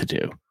afraid to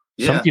do.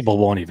 Some people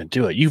won't even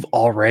do it. You're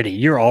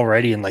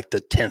already in like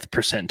the 10th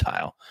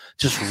percentile,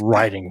 just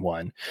writing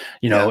one,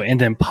 you know, and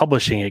then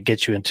publishing it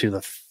gets you into the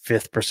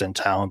 5th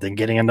percentile, and then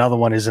getting another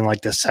one is in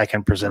like the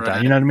 2nd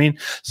percentile. You know what I mean?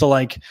 So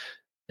like,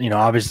 you know,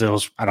 obviously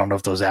I don't know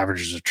if those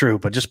averages are true,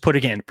 but just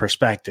putting it in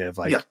perspective,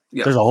 like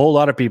there's a whole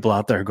lot of people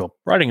out there who go,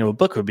 writing a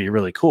book would be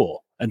really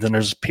cool. And then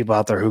there's people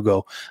out there who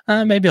go,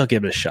 maybe I'll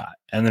give it a shot.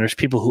 And then there's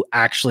people who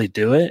actually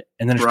do it.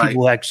 And then there's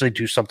people who actually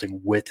do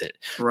something with it.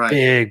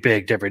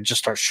 Big difference. It just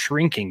starts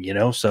shrinking, you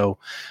know? So,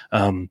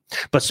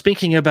 but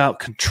speaking about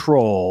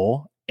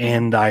control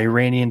and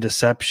Iranian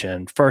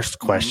Deception, first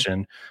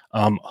question,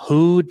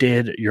 who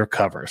did your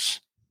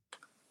covers?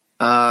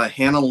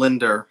 Hannah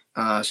Linder.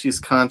 She's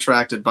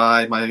contracted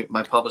by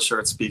my publisher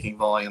at Speaking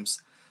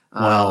Volumes.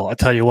 Well, I'll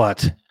tell you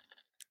what,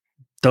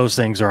 those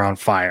things are on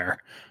fire.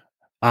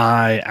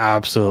 I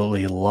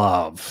absolutely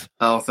love.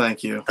 Oh,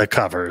 thank you. The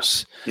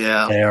covers.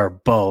 Yeah. They are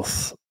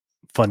both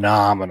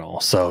phenomenal.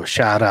 So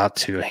shout out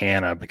to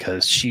Hannah,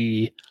 because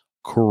she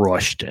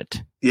crushed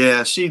it.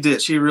 Yeah, she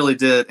did. She really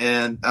did.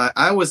 And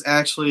I was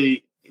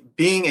actually,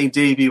 being a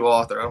debut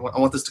author, I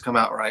want this to come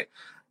out right.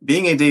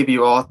 Being a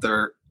debut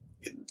author,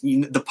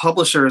 the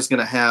publisher is going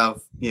to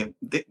have, you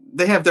know,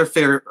 they have their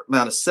fair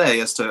amount of say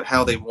as to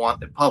how they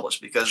want it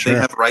published, because they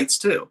have rights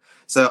too.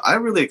 So I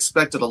really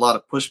expected a lot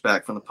of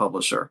pushback from the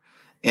publisher.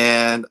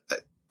 And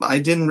I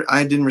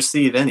didn't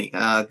receive any.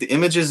 The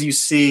images you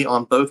see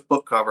on both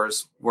book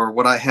covers were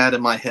what I had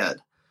in my head,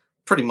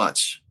 pretty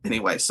much.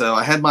 Anyway, so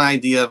I had my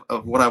idea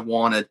of what I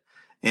wanted,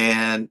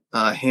 and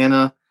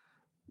Hannah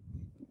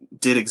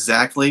did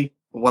exactly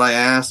what I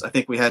asked. I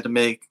think we had to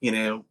make, you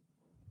know,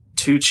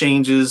 2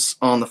 changes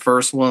on the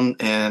first one,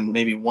 and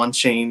maybe 1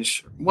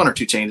 or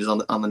 2 changes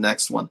on the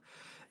next one,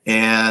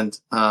 and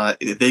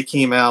they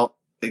came out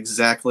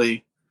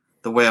exactly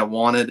the way I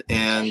wanted.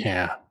 And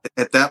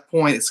at that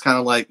point, it's kind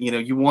of like, you know,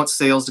 you want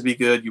sales to be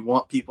good. You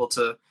want people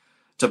to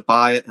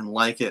buy it and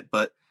like it.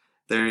 But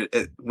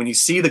when you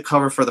see the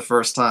cover for the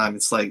first time,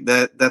 it's like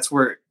that's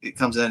where it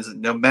comes in. Is that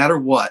no matter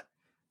what,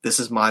 this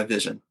is my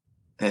vision.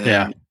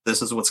 And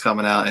this is what's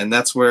coming out. And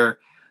that's where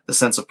the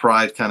sense of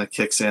pride kind of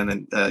kicks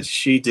in. And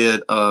she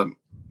did a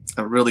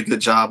really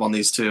good job on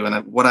these 2.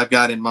 And what I've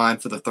got in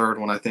mind for the third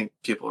one, I think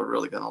people are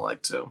really going to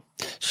like too.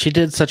 She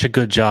did such a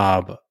good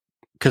job.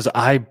 Because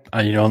I,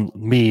 you know,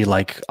 me,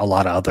 like a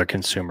lot of other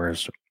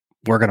consumers,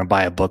 we're going to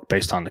buy a book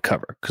based on the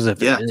cover. Because if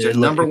it's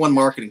number one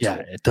marketing tool.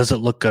 It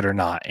doesn't look good or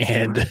not.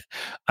 And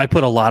I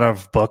put a lot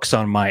of books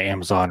on my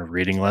Amazon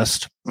reading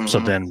list. So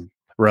then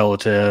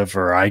relative,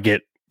 or I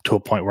get to a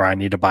point where I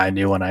need to buy a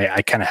new one,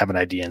 I kind of have an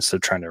idea instead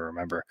of trying to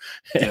remember.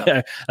 Yeah.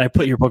 And I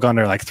put your book on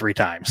there like 3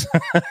 times.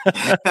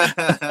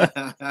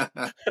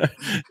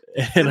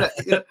 And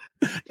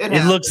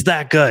it looks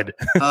that good.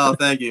 Oh,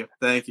 thank you.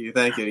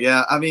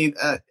 Yeah, I mean,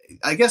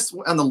 I guess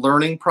on the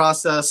learning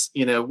process,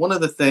 one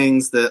of the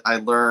things that I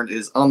learned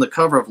is on the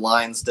cover of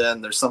Lion's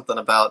Den, there's something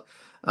about,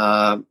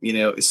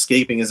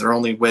 escaping is their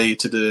only way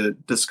to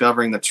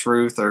discovering the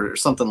truth or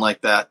something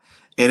like that.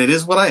 And it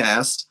is what I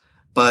asked.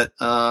 But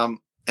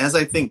as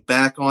I think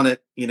back on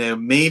it,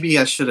 maybe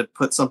I should have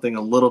put something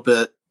a little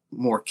bit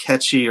more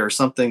catchy or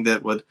something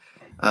that would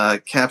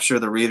capture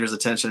the reader's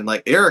attention.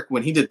 Like Eric,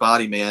 when he did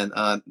Body Man,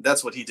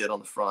 that's what he did on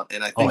the front.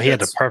 And I think he had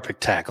the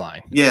perfect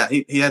tagline. Yeah,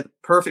 he had the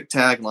perfect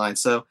tagline.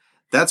 So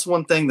that's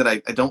one thing that I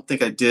don't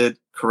think I did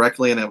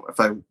correctly. And if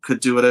I could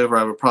do it over,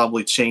 I would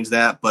probably change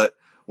that. But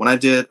when I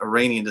did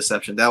Iranian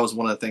Deception, that was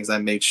one of the things I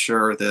made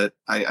sure that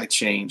I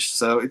changed.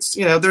 So it's,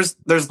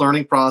 there's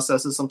learning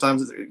processes.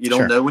 Sometimes you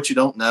don't know what you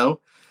don't know.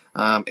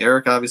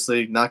 Eric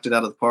obviously knocked it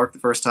out of the park the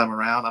first time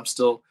around. I'm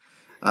still,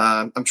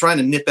 I'm trying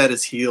to nip at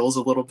his heels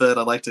a little bit.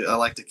 I like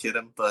to kid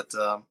him, but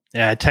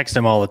yeah, I text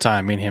him all the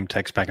time. Me and him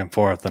text back and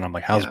forth, and I'm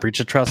like, "How's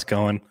Breach of Trust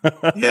going?"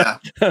 Yeah.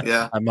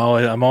 I'm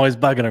always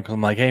bugging him.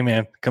 I'm like, "Hey,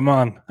 man, come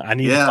on, I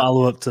need to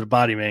follow up to the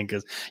Body Man,"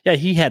 because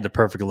he had the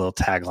perfect little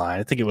tagline.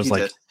 I think it was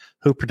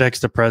 "Who protects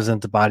the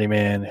president? The Body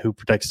Man. Who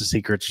protects the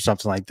secrets?" or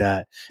something like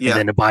that. Yeah. And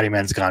then the Body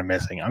Man's gone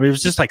missing. I mean, it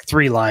was just like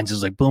 3 lines. It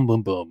was like boom,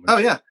 boom, boom. Oh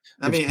yeah.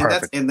 I mean,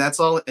 and that's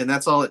all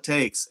it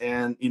takes.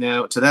 And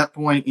to that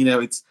point,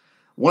 it's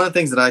one of the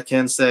things that I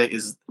can say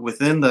is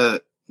within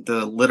the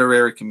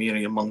literary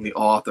community among the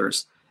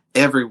authors,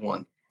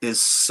 everyone is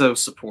so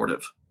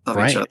supportive of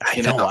each other.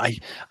 It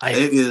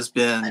has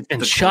been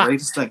the shocked.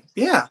 Greatest thing.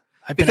 Yeah,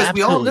 because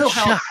we all know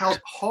how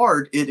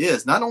hard it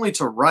is, not only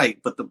to write,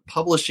 but the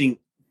publishing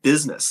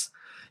business.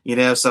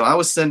 So I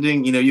was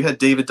sending, you had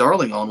David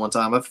Darling on one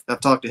time.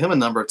 I've talked to him a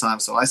number of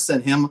times. So I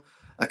sent him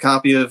a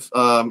copy of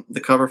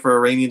the cover for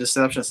Iranian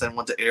Deception. I sent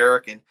one to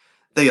Eric, and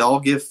they all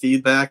give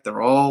feedback.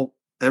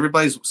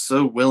 Everybody's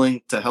so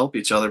willing to help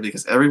each other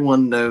because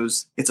everyone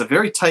knows it's a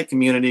very tight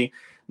community.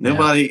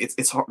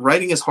 It's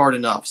writing is hard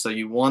enough. So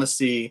you want to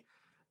see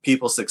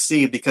people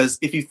succeed, because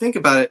if you think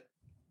about it,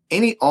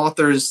 any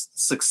author's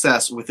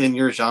success within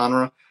your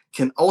genre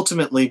can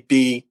ultimately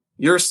be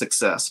your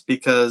success,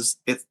 because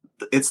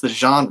it's the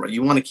genre.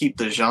 You want to keep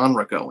the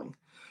genre going.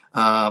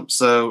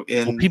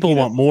 People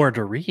want more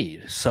to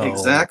read. So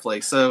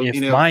exactly. So if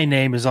my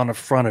name is on the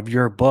front of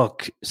your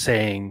book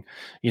saying,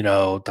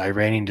 the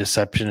Iranian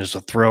Deception is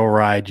a thrill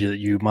ride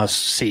you must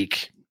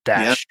seek -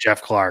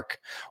 Jeff Clark.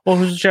 Well,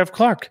 who's Jeff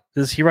Clark?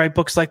 Does he write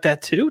books like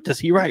that too? Does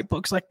he write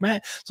books like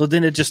Matt? So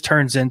then it just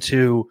turns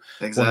into,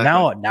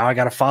 well, now I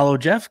got to follow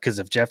Jeff, because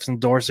if Jeff's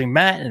endorsing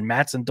Matt and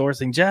Matt's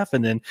endorsing Jeff,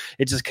 and then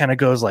it just kind of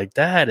goes like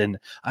that. And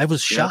I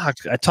was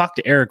shocked. I talked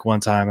to Eric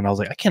one time, and I was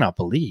like, I cannot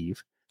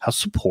believe how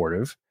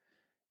supportive.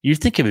 You'd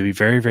think it would be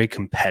very, very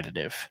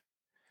competitive.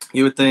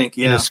 You would think,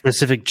 in a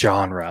specific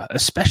genre,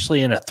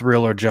 especially in a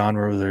thriller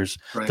genre. There's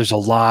a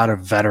lot of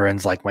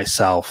veterans like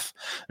myself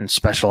and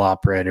special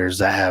operators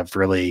that have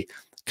really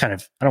kind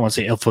of, I don't want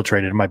to say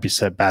infiltrated, it might be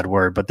a bad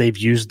word, but they've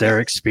used their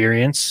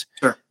experience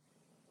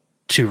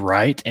to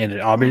write, and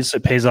it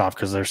obviously pays off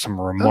because there's some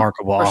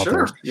remarkable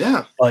authors. Sure.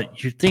 Yeah.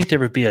 But you'd think there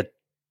would be a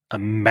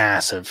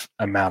massive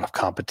amount of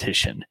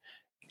competition.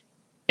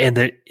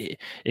 And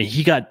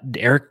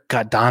Eric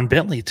got Don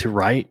Bentley to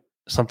write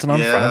something on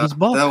the front of his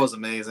book. That was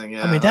amazing.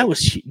 Yeah. I mean,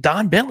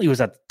 Don Bentley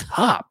was at the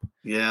top.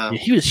 Yeah.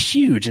 He was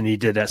huge, and he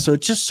did that. So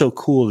it's just so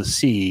cool to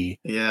see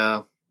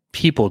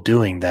people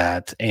doing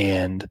that.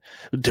 And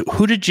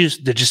who did you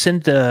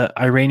send the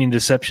Iranian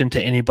Deception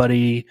to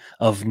anybody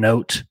of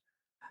note?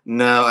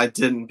 No, I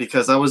didn't,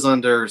 because I was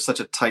under such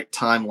a tight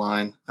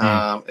timeline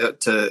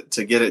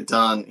to get it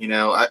done.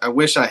 I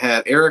wish I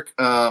had. Eric,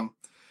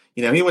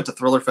 he went to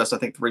Thriller Fest, I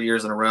think 3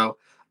 years in a row.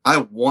 I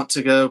want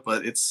to go,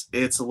 but it's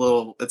a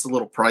little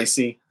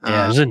pricey.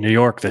 Yeah, it was in New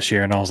York this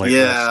year, and I was like,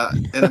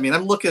 and I mean,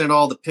 I'm looking at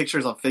all the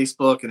pictures on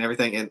Facebook and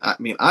everything, and I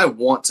mean, I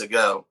want to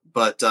go,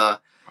 but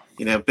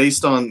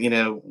based on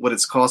what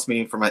it's cost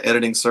me for my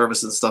editing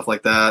services and stuff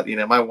like that,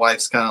 my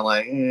wife's kind of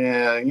like,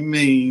 you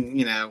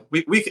may,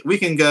 we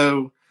can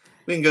go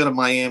to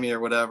Miami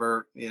or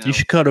whatever. You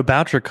should go to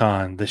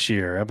BoucherCon this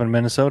year up in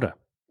Minnesota.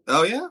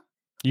 Oh yeah.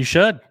 You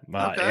should.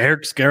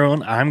 Eric's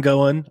going. I'm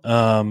going.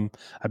 I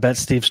bet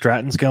Steve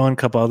Stratton's going. A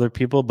couple other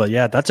people, but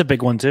yeah, that's a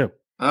big one too.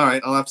 All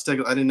right, I'll have to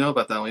I didn't know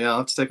about that one. Yeah, I'll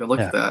have to take a look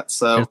at that.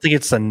 So I think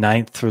it's the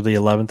 9th through the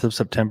 11th of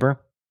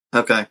September.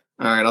 Okay.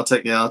 All right, I'll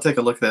take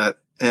a look at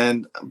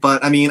that.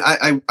 But I mean,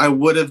 I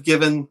would have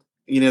given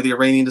the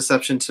Iranian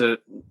Deception to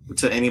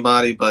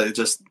anybody, but it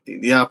just,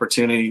 the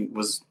opportunity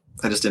was,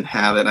 I just didn't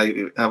have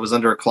it. I was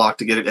under a clock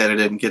to get it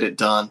edited and get it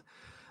done.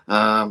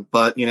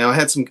 But I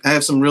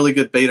have some really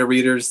good beta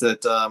readers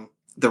that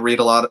read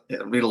a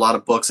lot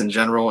of books in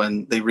general,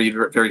 and they read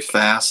very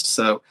fast.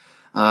 So,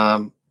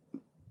 I'm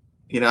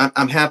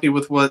happy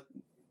with what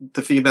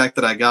the feedback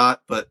that I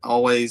got, but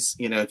always,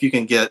 if you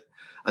can get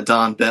a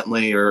Don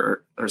Bentley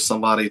or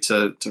somebody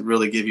to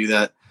really give you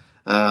that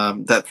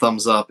that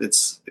thumbs up,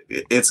 it's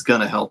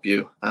going to help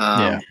you.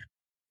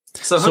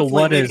 So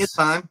hopefully maybe it's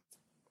time.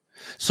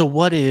 So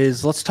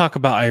let's talk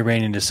about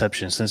Iranian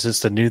Deception, since it's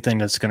the new thing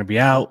that's going to be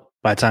out.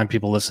 By the time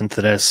people listen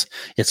to this,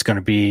 it's going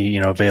to be,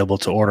 available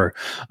to order.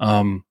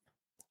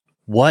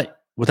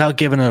 Without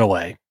giving it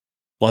away,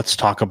 let's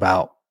talk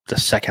about the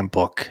second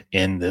book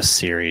in this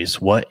series.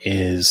 What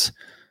is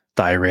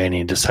the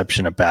Iranian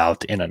Deception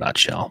about in a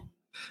nutshell?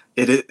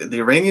 The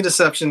Iranian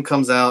Deception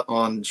comes out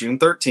on June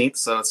 13th,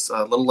 so it's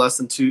a little less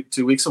than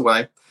two weeks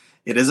away.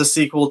 It is a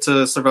sequel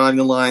to Surviving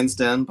the Lion's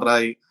Den, but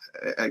I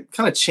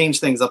kind of changed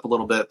things up a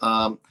little bit.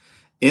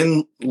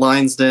 In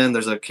Lion's Den,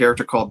 there's a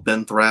character called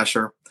Ben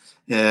Thrasher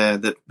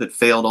that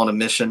failed on a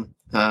mission,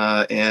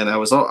 and I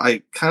was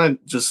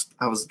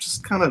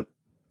just kind of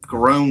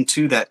grown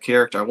to that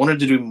character. I wanted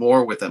to do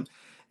more with him,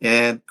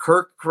 and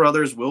Kirk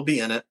Carruthers will be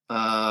in it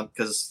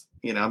because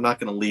I'm not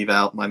going to leave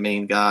out my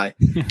main guy.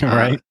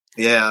 Right.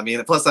 Yeah, I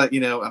mean, plus I'm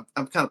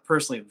kind of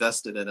personally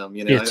invested in him.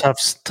 Yeah,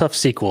 tough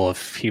sequel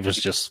if he was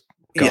just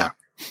gone.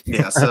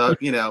 Yeah. So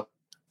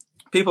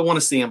people want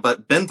to see him,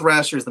 but Ben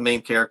Thrasher is the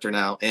main character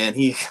now, and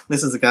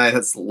this is a guy that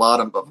has a lot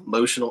of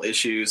emotional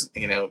issues.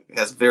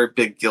 Has a very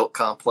big guilt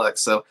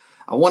complex. So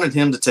I wanted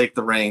him to take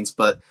the reins,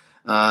 but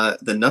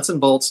the nuts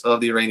and bolts of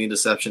the Iranian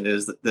Deception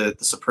is that the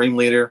supreme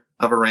leader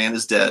of Iran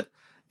is dead,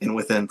 and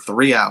within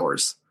 3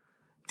 hours,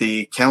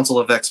 the Council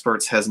of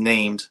Experts has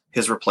named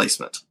his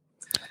replacement.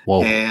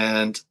 Whoa.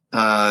 And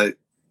I'll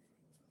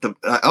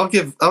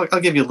give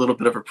you a little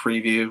bit of a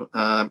preview.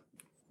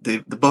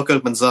 The book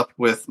opens up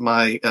with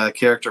my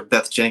character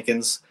Beth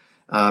Jenkins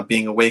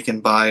being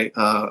awakened by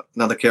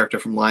another character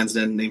from Lion's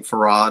Den named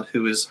Farad,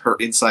 who is her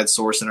inside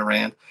source in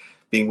Iran,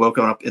 being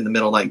woken up in the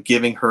middle of the night,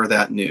 giving her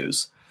that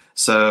news.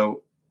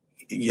 So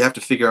you have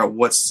to figure out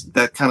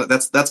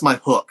that's my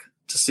hook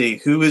to see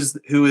who is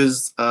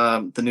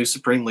the new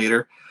supreme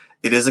leader.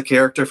 It is a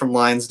character from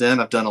Lion's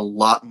Den. I've done a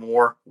lot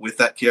more with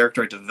that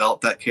character. I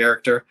developed that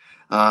character.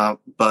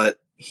 But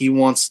he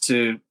wants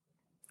to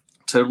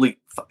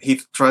he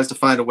tries to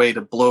find a way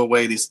to blow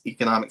away these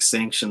economic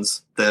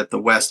sanctions that the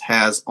West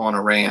has on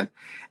Iran.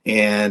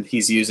 And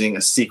he's using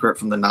a secret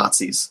from the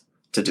Nazis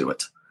to do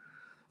it.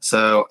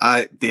 So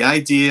my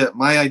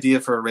idea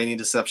for Iranian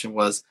Deception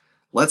was,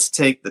 let's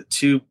take the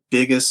two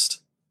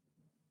biggest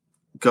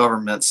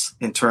governments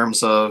in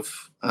terms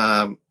of,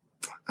 I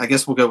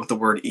guess we'll go with the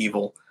word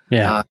evil.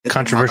 Yeah,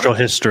 controversial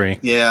history.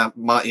 In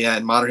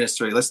modern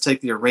history. Let's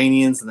take the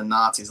Iranians and the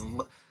Nazis.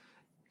 And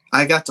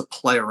I got to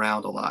play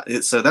around a lot.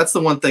 So that's the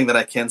one thing that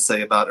I can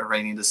say about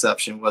Iranian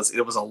Deception was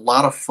it was a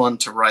lot of fun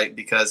to write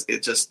because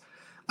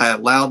I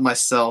allowed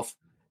myself,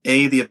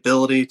 the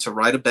ability to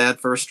write a bad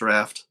first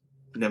draft,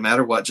 no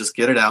matter what, just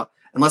get it out,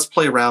 and let's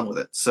play around with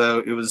it.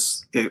 So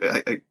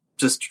I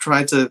just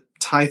tried to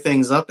tie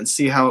things up and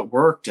see how it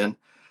worked. And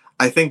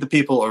I think the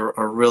people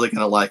are really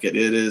going to like it.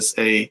 It is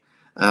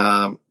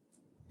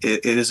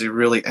it is a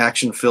really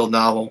action-filled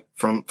novel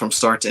from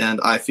start to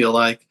end, I feel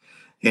like.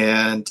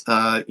 And,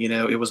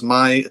 it was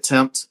my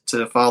attempt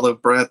to follow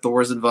Brad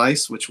Thor's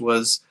advice, which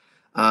was,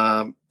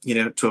 to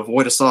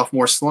avoid a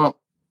sophomore slump,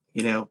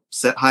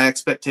 set high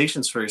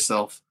expectations for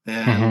yourself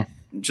and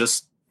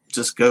just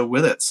go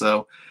with it.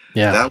 So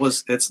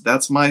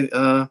that's my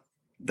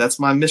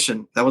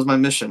mission. That was my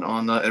mission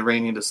on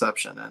Iranian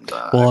Deception. And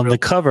the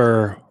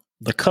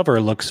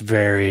cover looks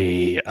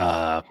very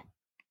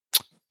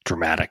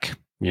dramatic.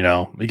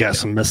 You got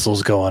some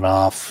missiles going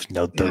off.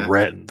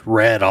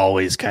 Red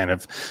always kind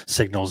of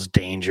signals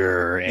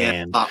danger,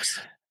 and it pops.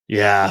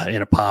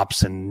 It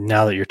pops. And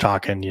now that you're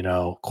talking,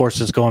 of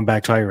course, it's going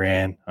back to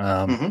Iran.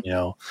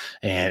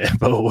 And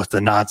but with the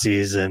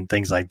Nazis and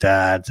things like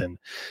that, and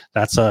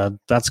that's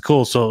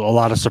cool. So a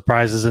lot of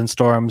surprises in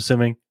store, I'm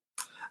assuming.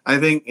 I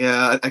think,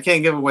 I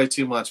can't give away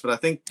too much, but I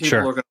think people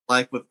are going to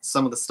like with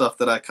some of the stuff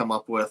that I come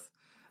up with.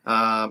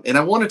 And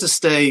I wanted to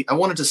stay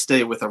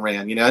with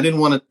Iran. I didn't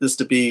want this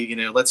to be,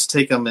 let's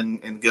take them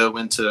and go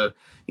into,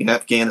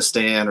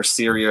 Afghanistan or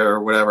Syria or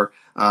whatever.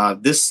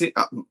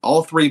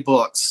 All three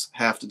books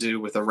have to do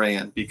with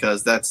Iran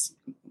because that's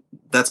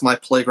my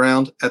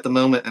playground at the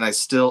moment. And I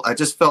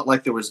just felt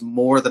like there was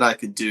more that I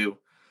could do.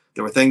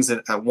 There were things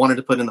that I wanted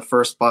to put in the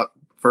first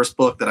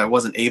book that I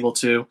wasn't able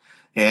to.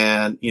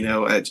 And,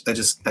 I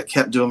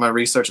kept doing my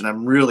research, and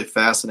I'm really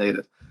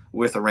fascinated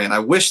with Iran. I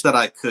wish that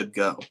I could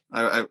go.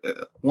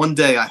 One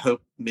day I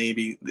hope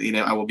maybe,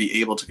 I will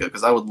be able to go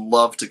because I would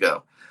love to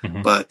go.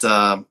 Mm-hmm. But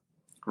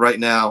right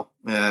now,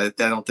 I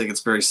don't think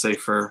it's very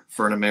safe for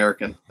an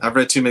American. I've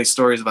read too many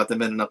stories about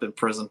them ending up in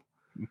prison.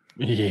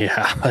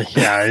 Yeah.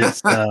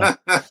 It's,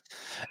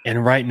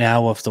 and right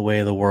now, with the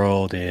way the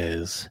world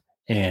is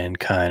and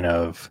kind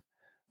of,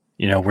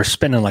 we're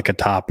spinning like a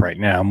top right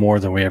now more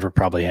than we ever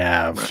probably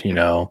have,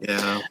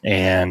 Yeah.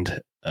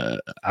 And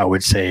I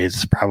would say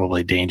it's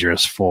probably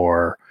dangerous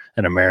for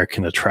an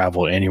American to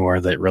travel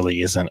anywhere that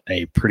really isn't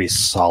a pretty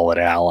solid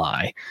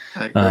ally.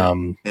 I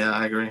agree.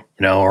 I agree.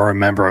 Or a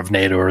member of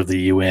NATO or the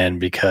UN,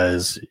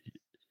 because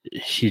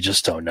you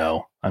just don't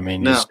know. I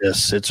mean, No.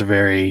 it's a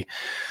very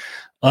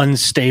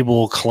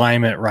unstable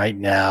climate right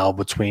now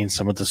between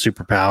some of the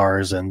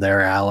superpowers and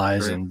their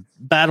allies, Right. and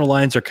battle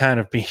lines are kind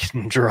of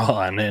being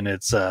drawn, and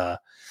it's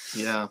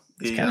Yeah.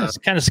 it's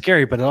kind of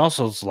scary, but it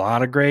also is a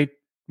lot of great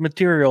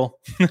material.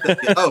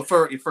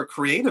 For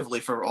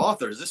creatively for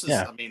authors, this is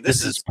Yeah, I mean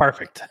this is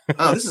perfect.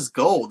 this is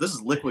gold. This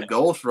is liquid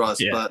gold for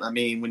us. Yeah. But I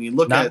mean, when you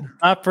look not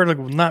at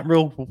not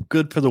real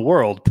good for the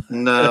world.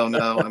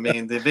 no, I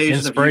mean the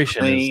invasion of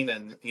Ukraine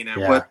and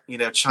what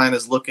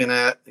China's looking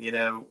at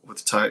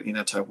with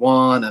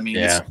Taiwan. I mean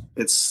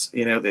it's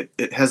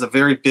it has a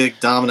very big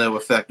domino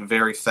effect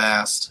very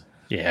fast.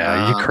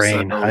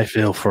 Ukraine.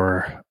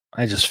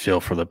 I just feel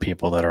for the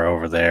people that are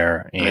over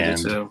there, and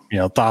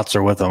thoughts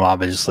are with them,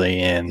 obviously.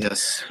 And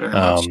yes, very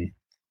much.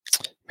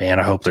 Man,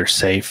 I hope they're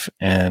safe.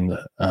 And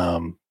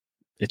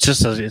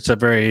it's a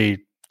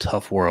very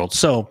tough world.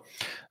 So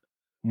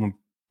when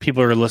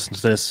people are listening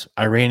to this,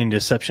 Iranian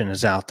Deception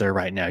is out there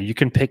right now. You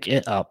can pick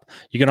it up.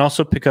 You can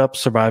also pick up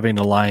Surviving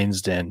the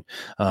Lion's Den.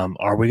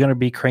 Are we going to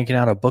be cranking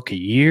out a book a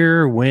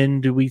year?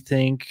 When do we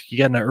think? You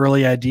got an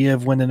early idea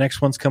of when the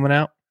next one's coming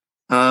out?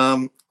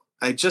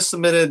 I just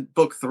submitted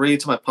book 3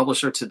 to my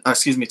publisher to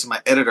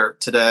my editor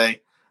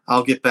today.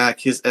 I'll get back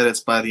his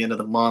edits by the end of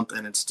the month,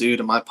 and it's due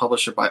to my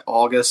publisher by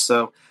August.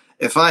 So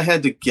if I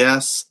had to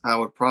guess, I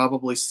would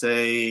probably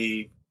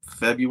say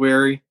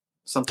February,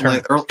 something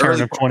like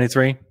early of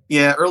 23.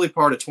 Yeah, early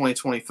part of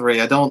 2023.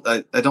 I don't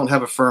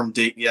have a firm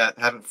date yet.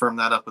 I haven't firmed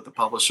that up with the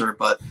publisher,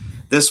 but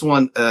this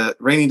one,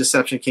 Iranian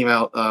Deception, came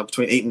out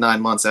between 8 and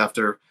 9 months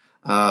after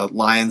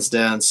Lion's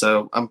Den.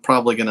 So I'm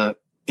probably gonna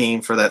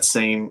aim for that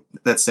same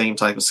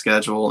type of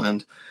schedule,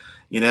 and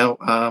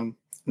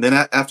then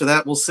after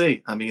that we'll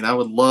see. I mean, I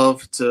would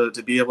love to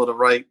be able to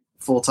write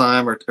full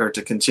time or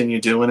to continue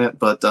doing it,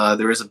 but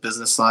there is a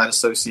business side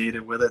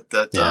associated with it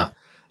that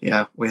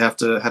we have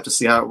to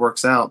see how it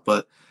works out.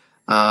 But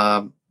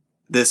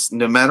this,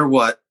 no matter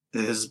what,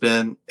 it has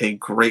been a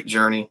great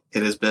journey.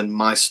 It has been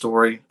my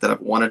story that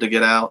I've wanted to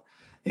get out,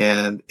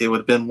 and it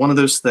would have been one of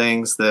those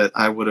things that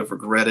I would have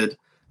regretted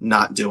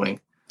not doing.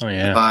 Oh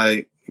yeah. If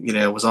I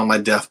was on my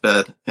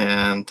deathbed,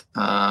 and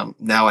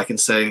now I can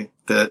say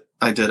that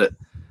I did it.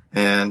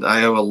 And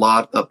I owe a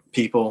lot of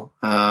people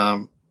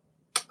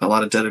a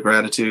lot of debt of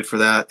gratitude for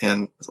that.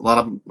 And a lot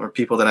of them are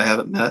people that I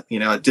haven't met.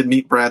 I did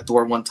meet Brad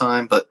Thor one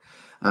time, but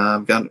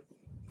got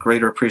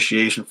greater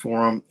appreciation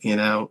for him.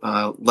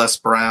 Les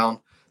Brown,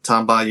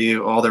 Tom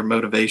Bayou, all their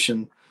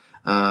motivation,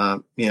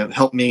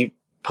 helped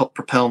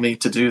propel me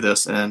to do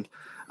this. And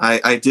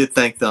I did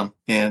thank them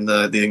and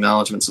the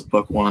acknowledgments of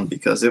book 1,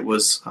 because it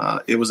was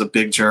a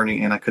big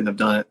journey, and I couldn't have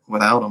done it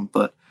without them.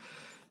 But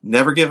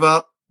never give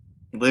up,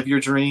 live your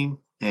dream,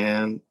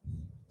 and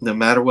no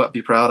matter what,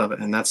 be proud of it.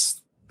 And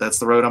that's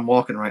the road I'm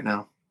walking right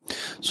now.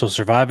 So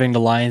Surviving the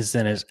Lion's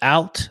Den is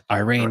out.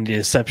 Iranian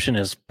Deception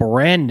is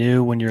brand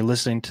new. When you're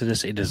listening to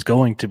this, it is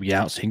going to be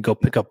out. So you can go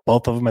pick up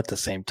both of them at the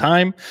same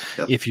time.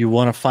 Yep. If you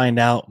want to find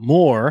out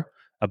more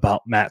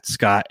about Matt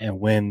Scott and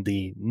when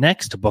the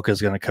next book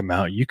is going to come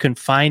out, you can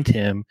find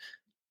him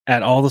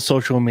at all the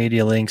social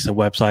media links and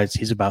websites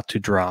he's about to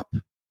drop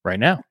right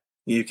now.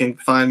 You can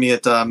find me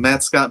at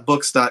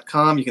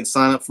mattscottbooks.com. You can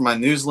sign up for my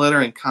newsletter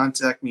and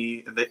contact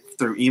me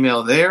through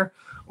email there,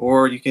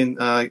 or you can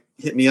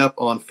hit me up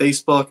on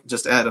Facebook.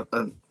 Just add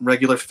a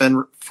regular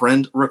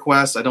friend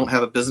request. I don't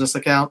have a business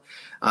account.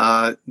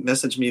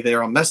 Message me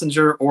there on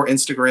Messenger or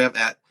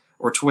Instagram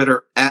or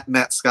Twitter at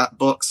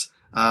mattscottbooks.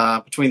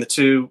 Between the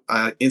two,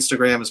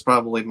 Instagram is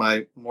probably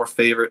my more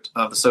favorite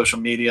of the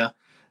social media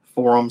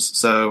forums.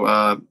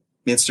 So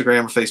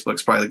Instagram or Facebook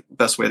is probably the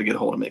best way to get a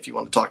hold of me if you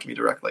want to talk to me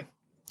directly.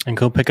 And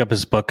go pick up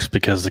his books,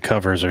 because the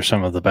covers are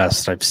some of the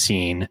best I've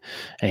seen,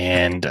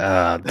 and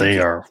they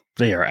are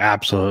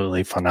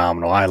absolutely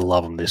phenomenal. I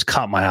love them. They just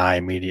caught my eye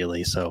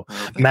immediately. So,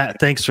 Matt,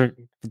 thanks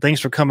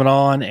for coming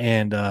on,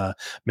 and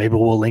maybe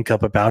we'll link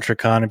up at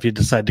BoucherCon if you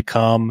decide to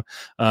come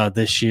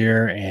this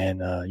year.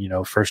 And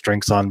first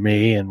drinks on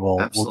me, and we'll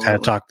kind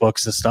of talk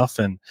books and stuff.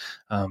 And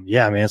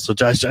man. So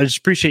I just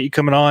appreciate you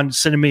coming on,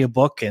 sending me a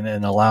book, and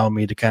allowing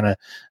me to kind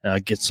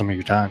of get some of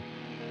your time.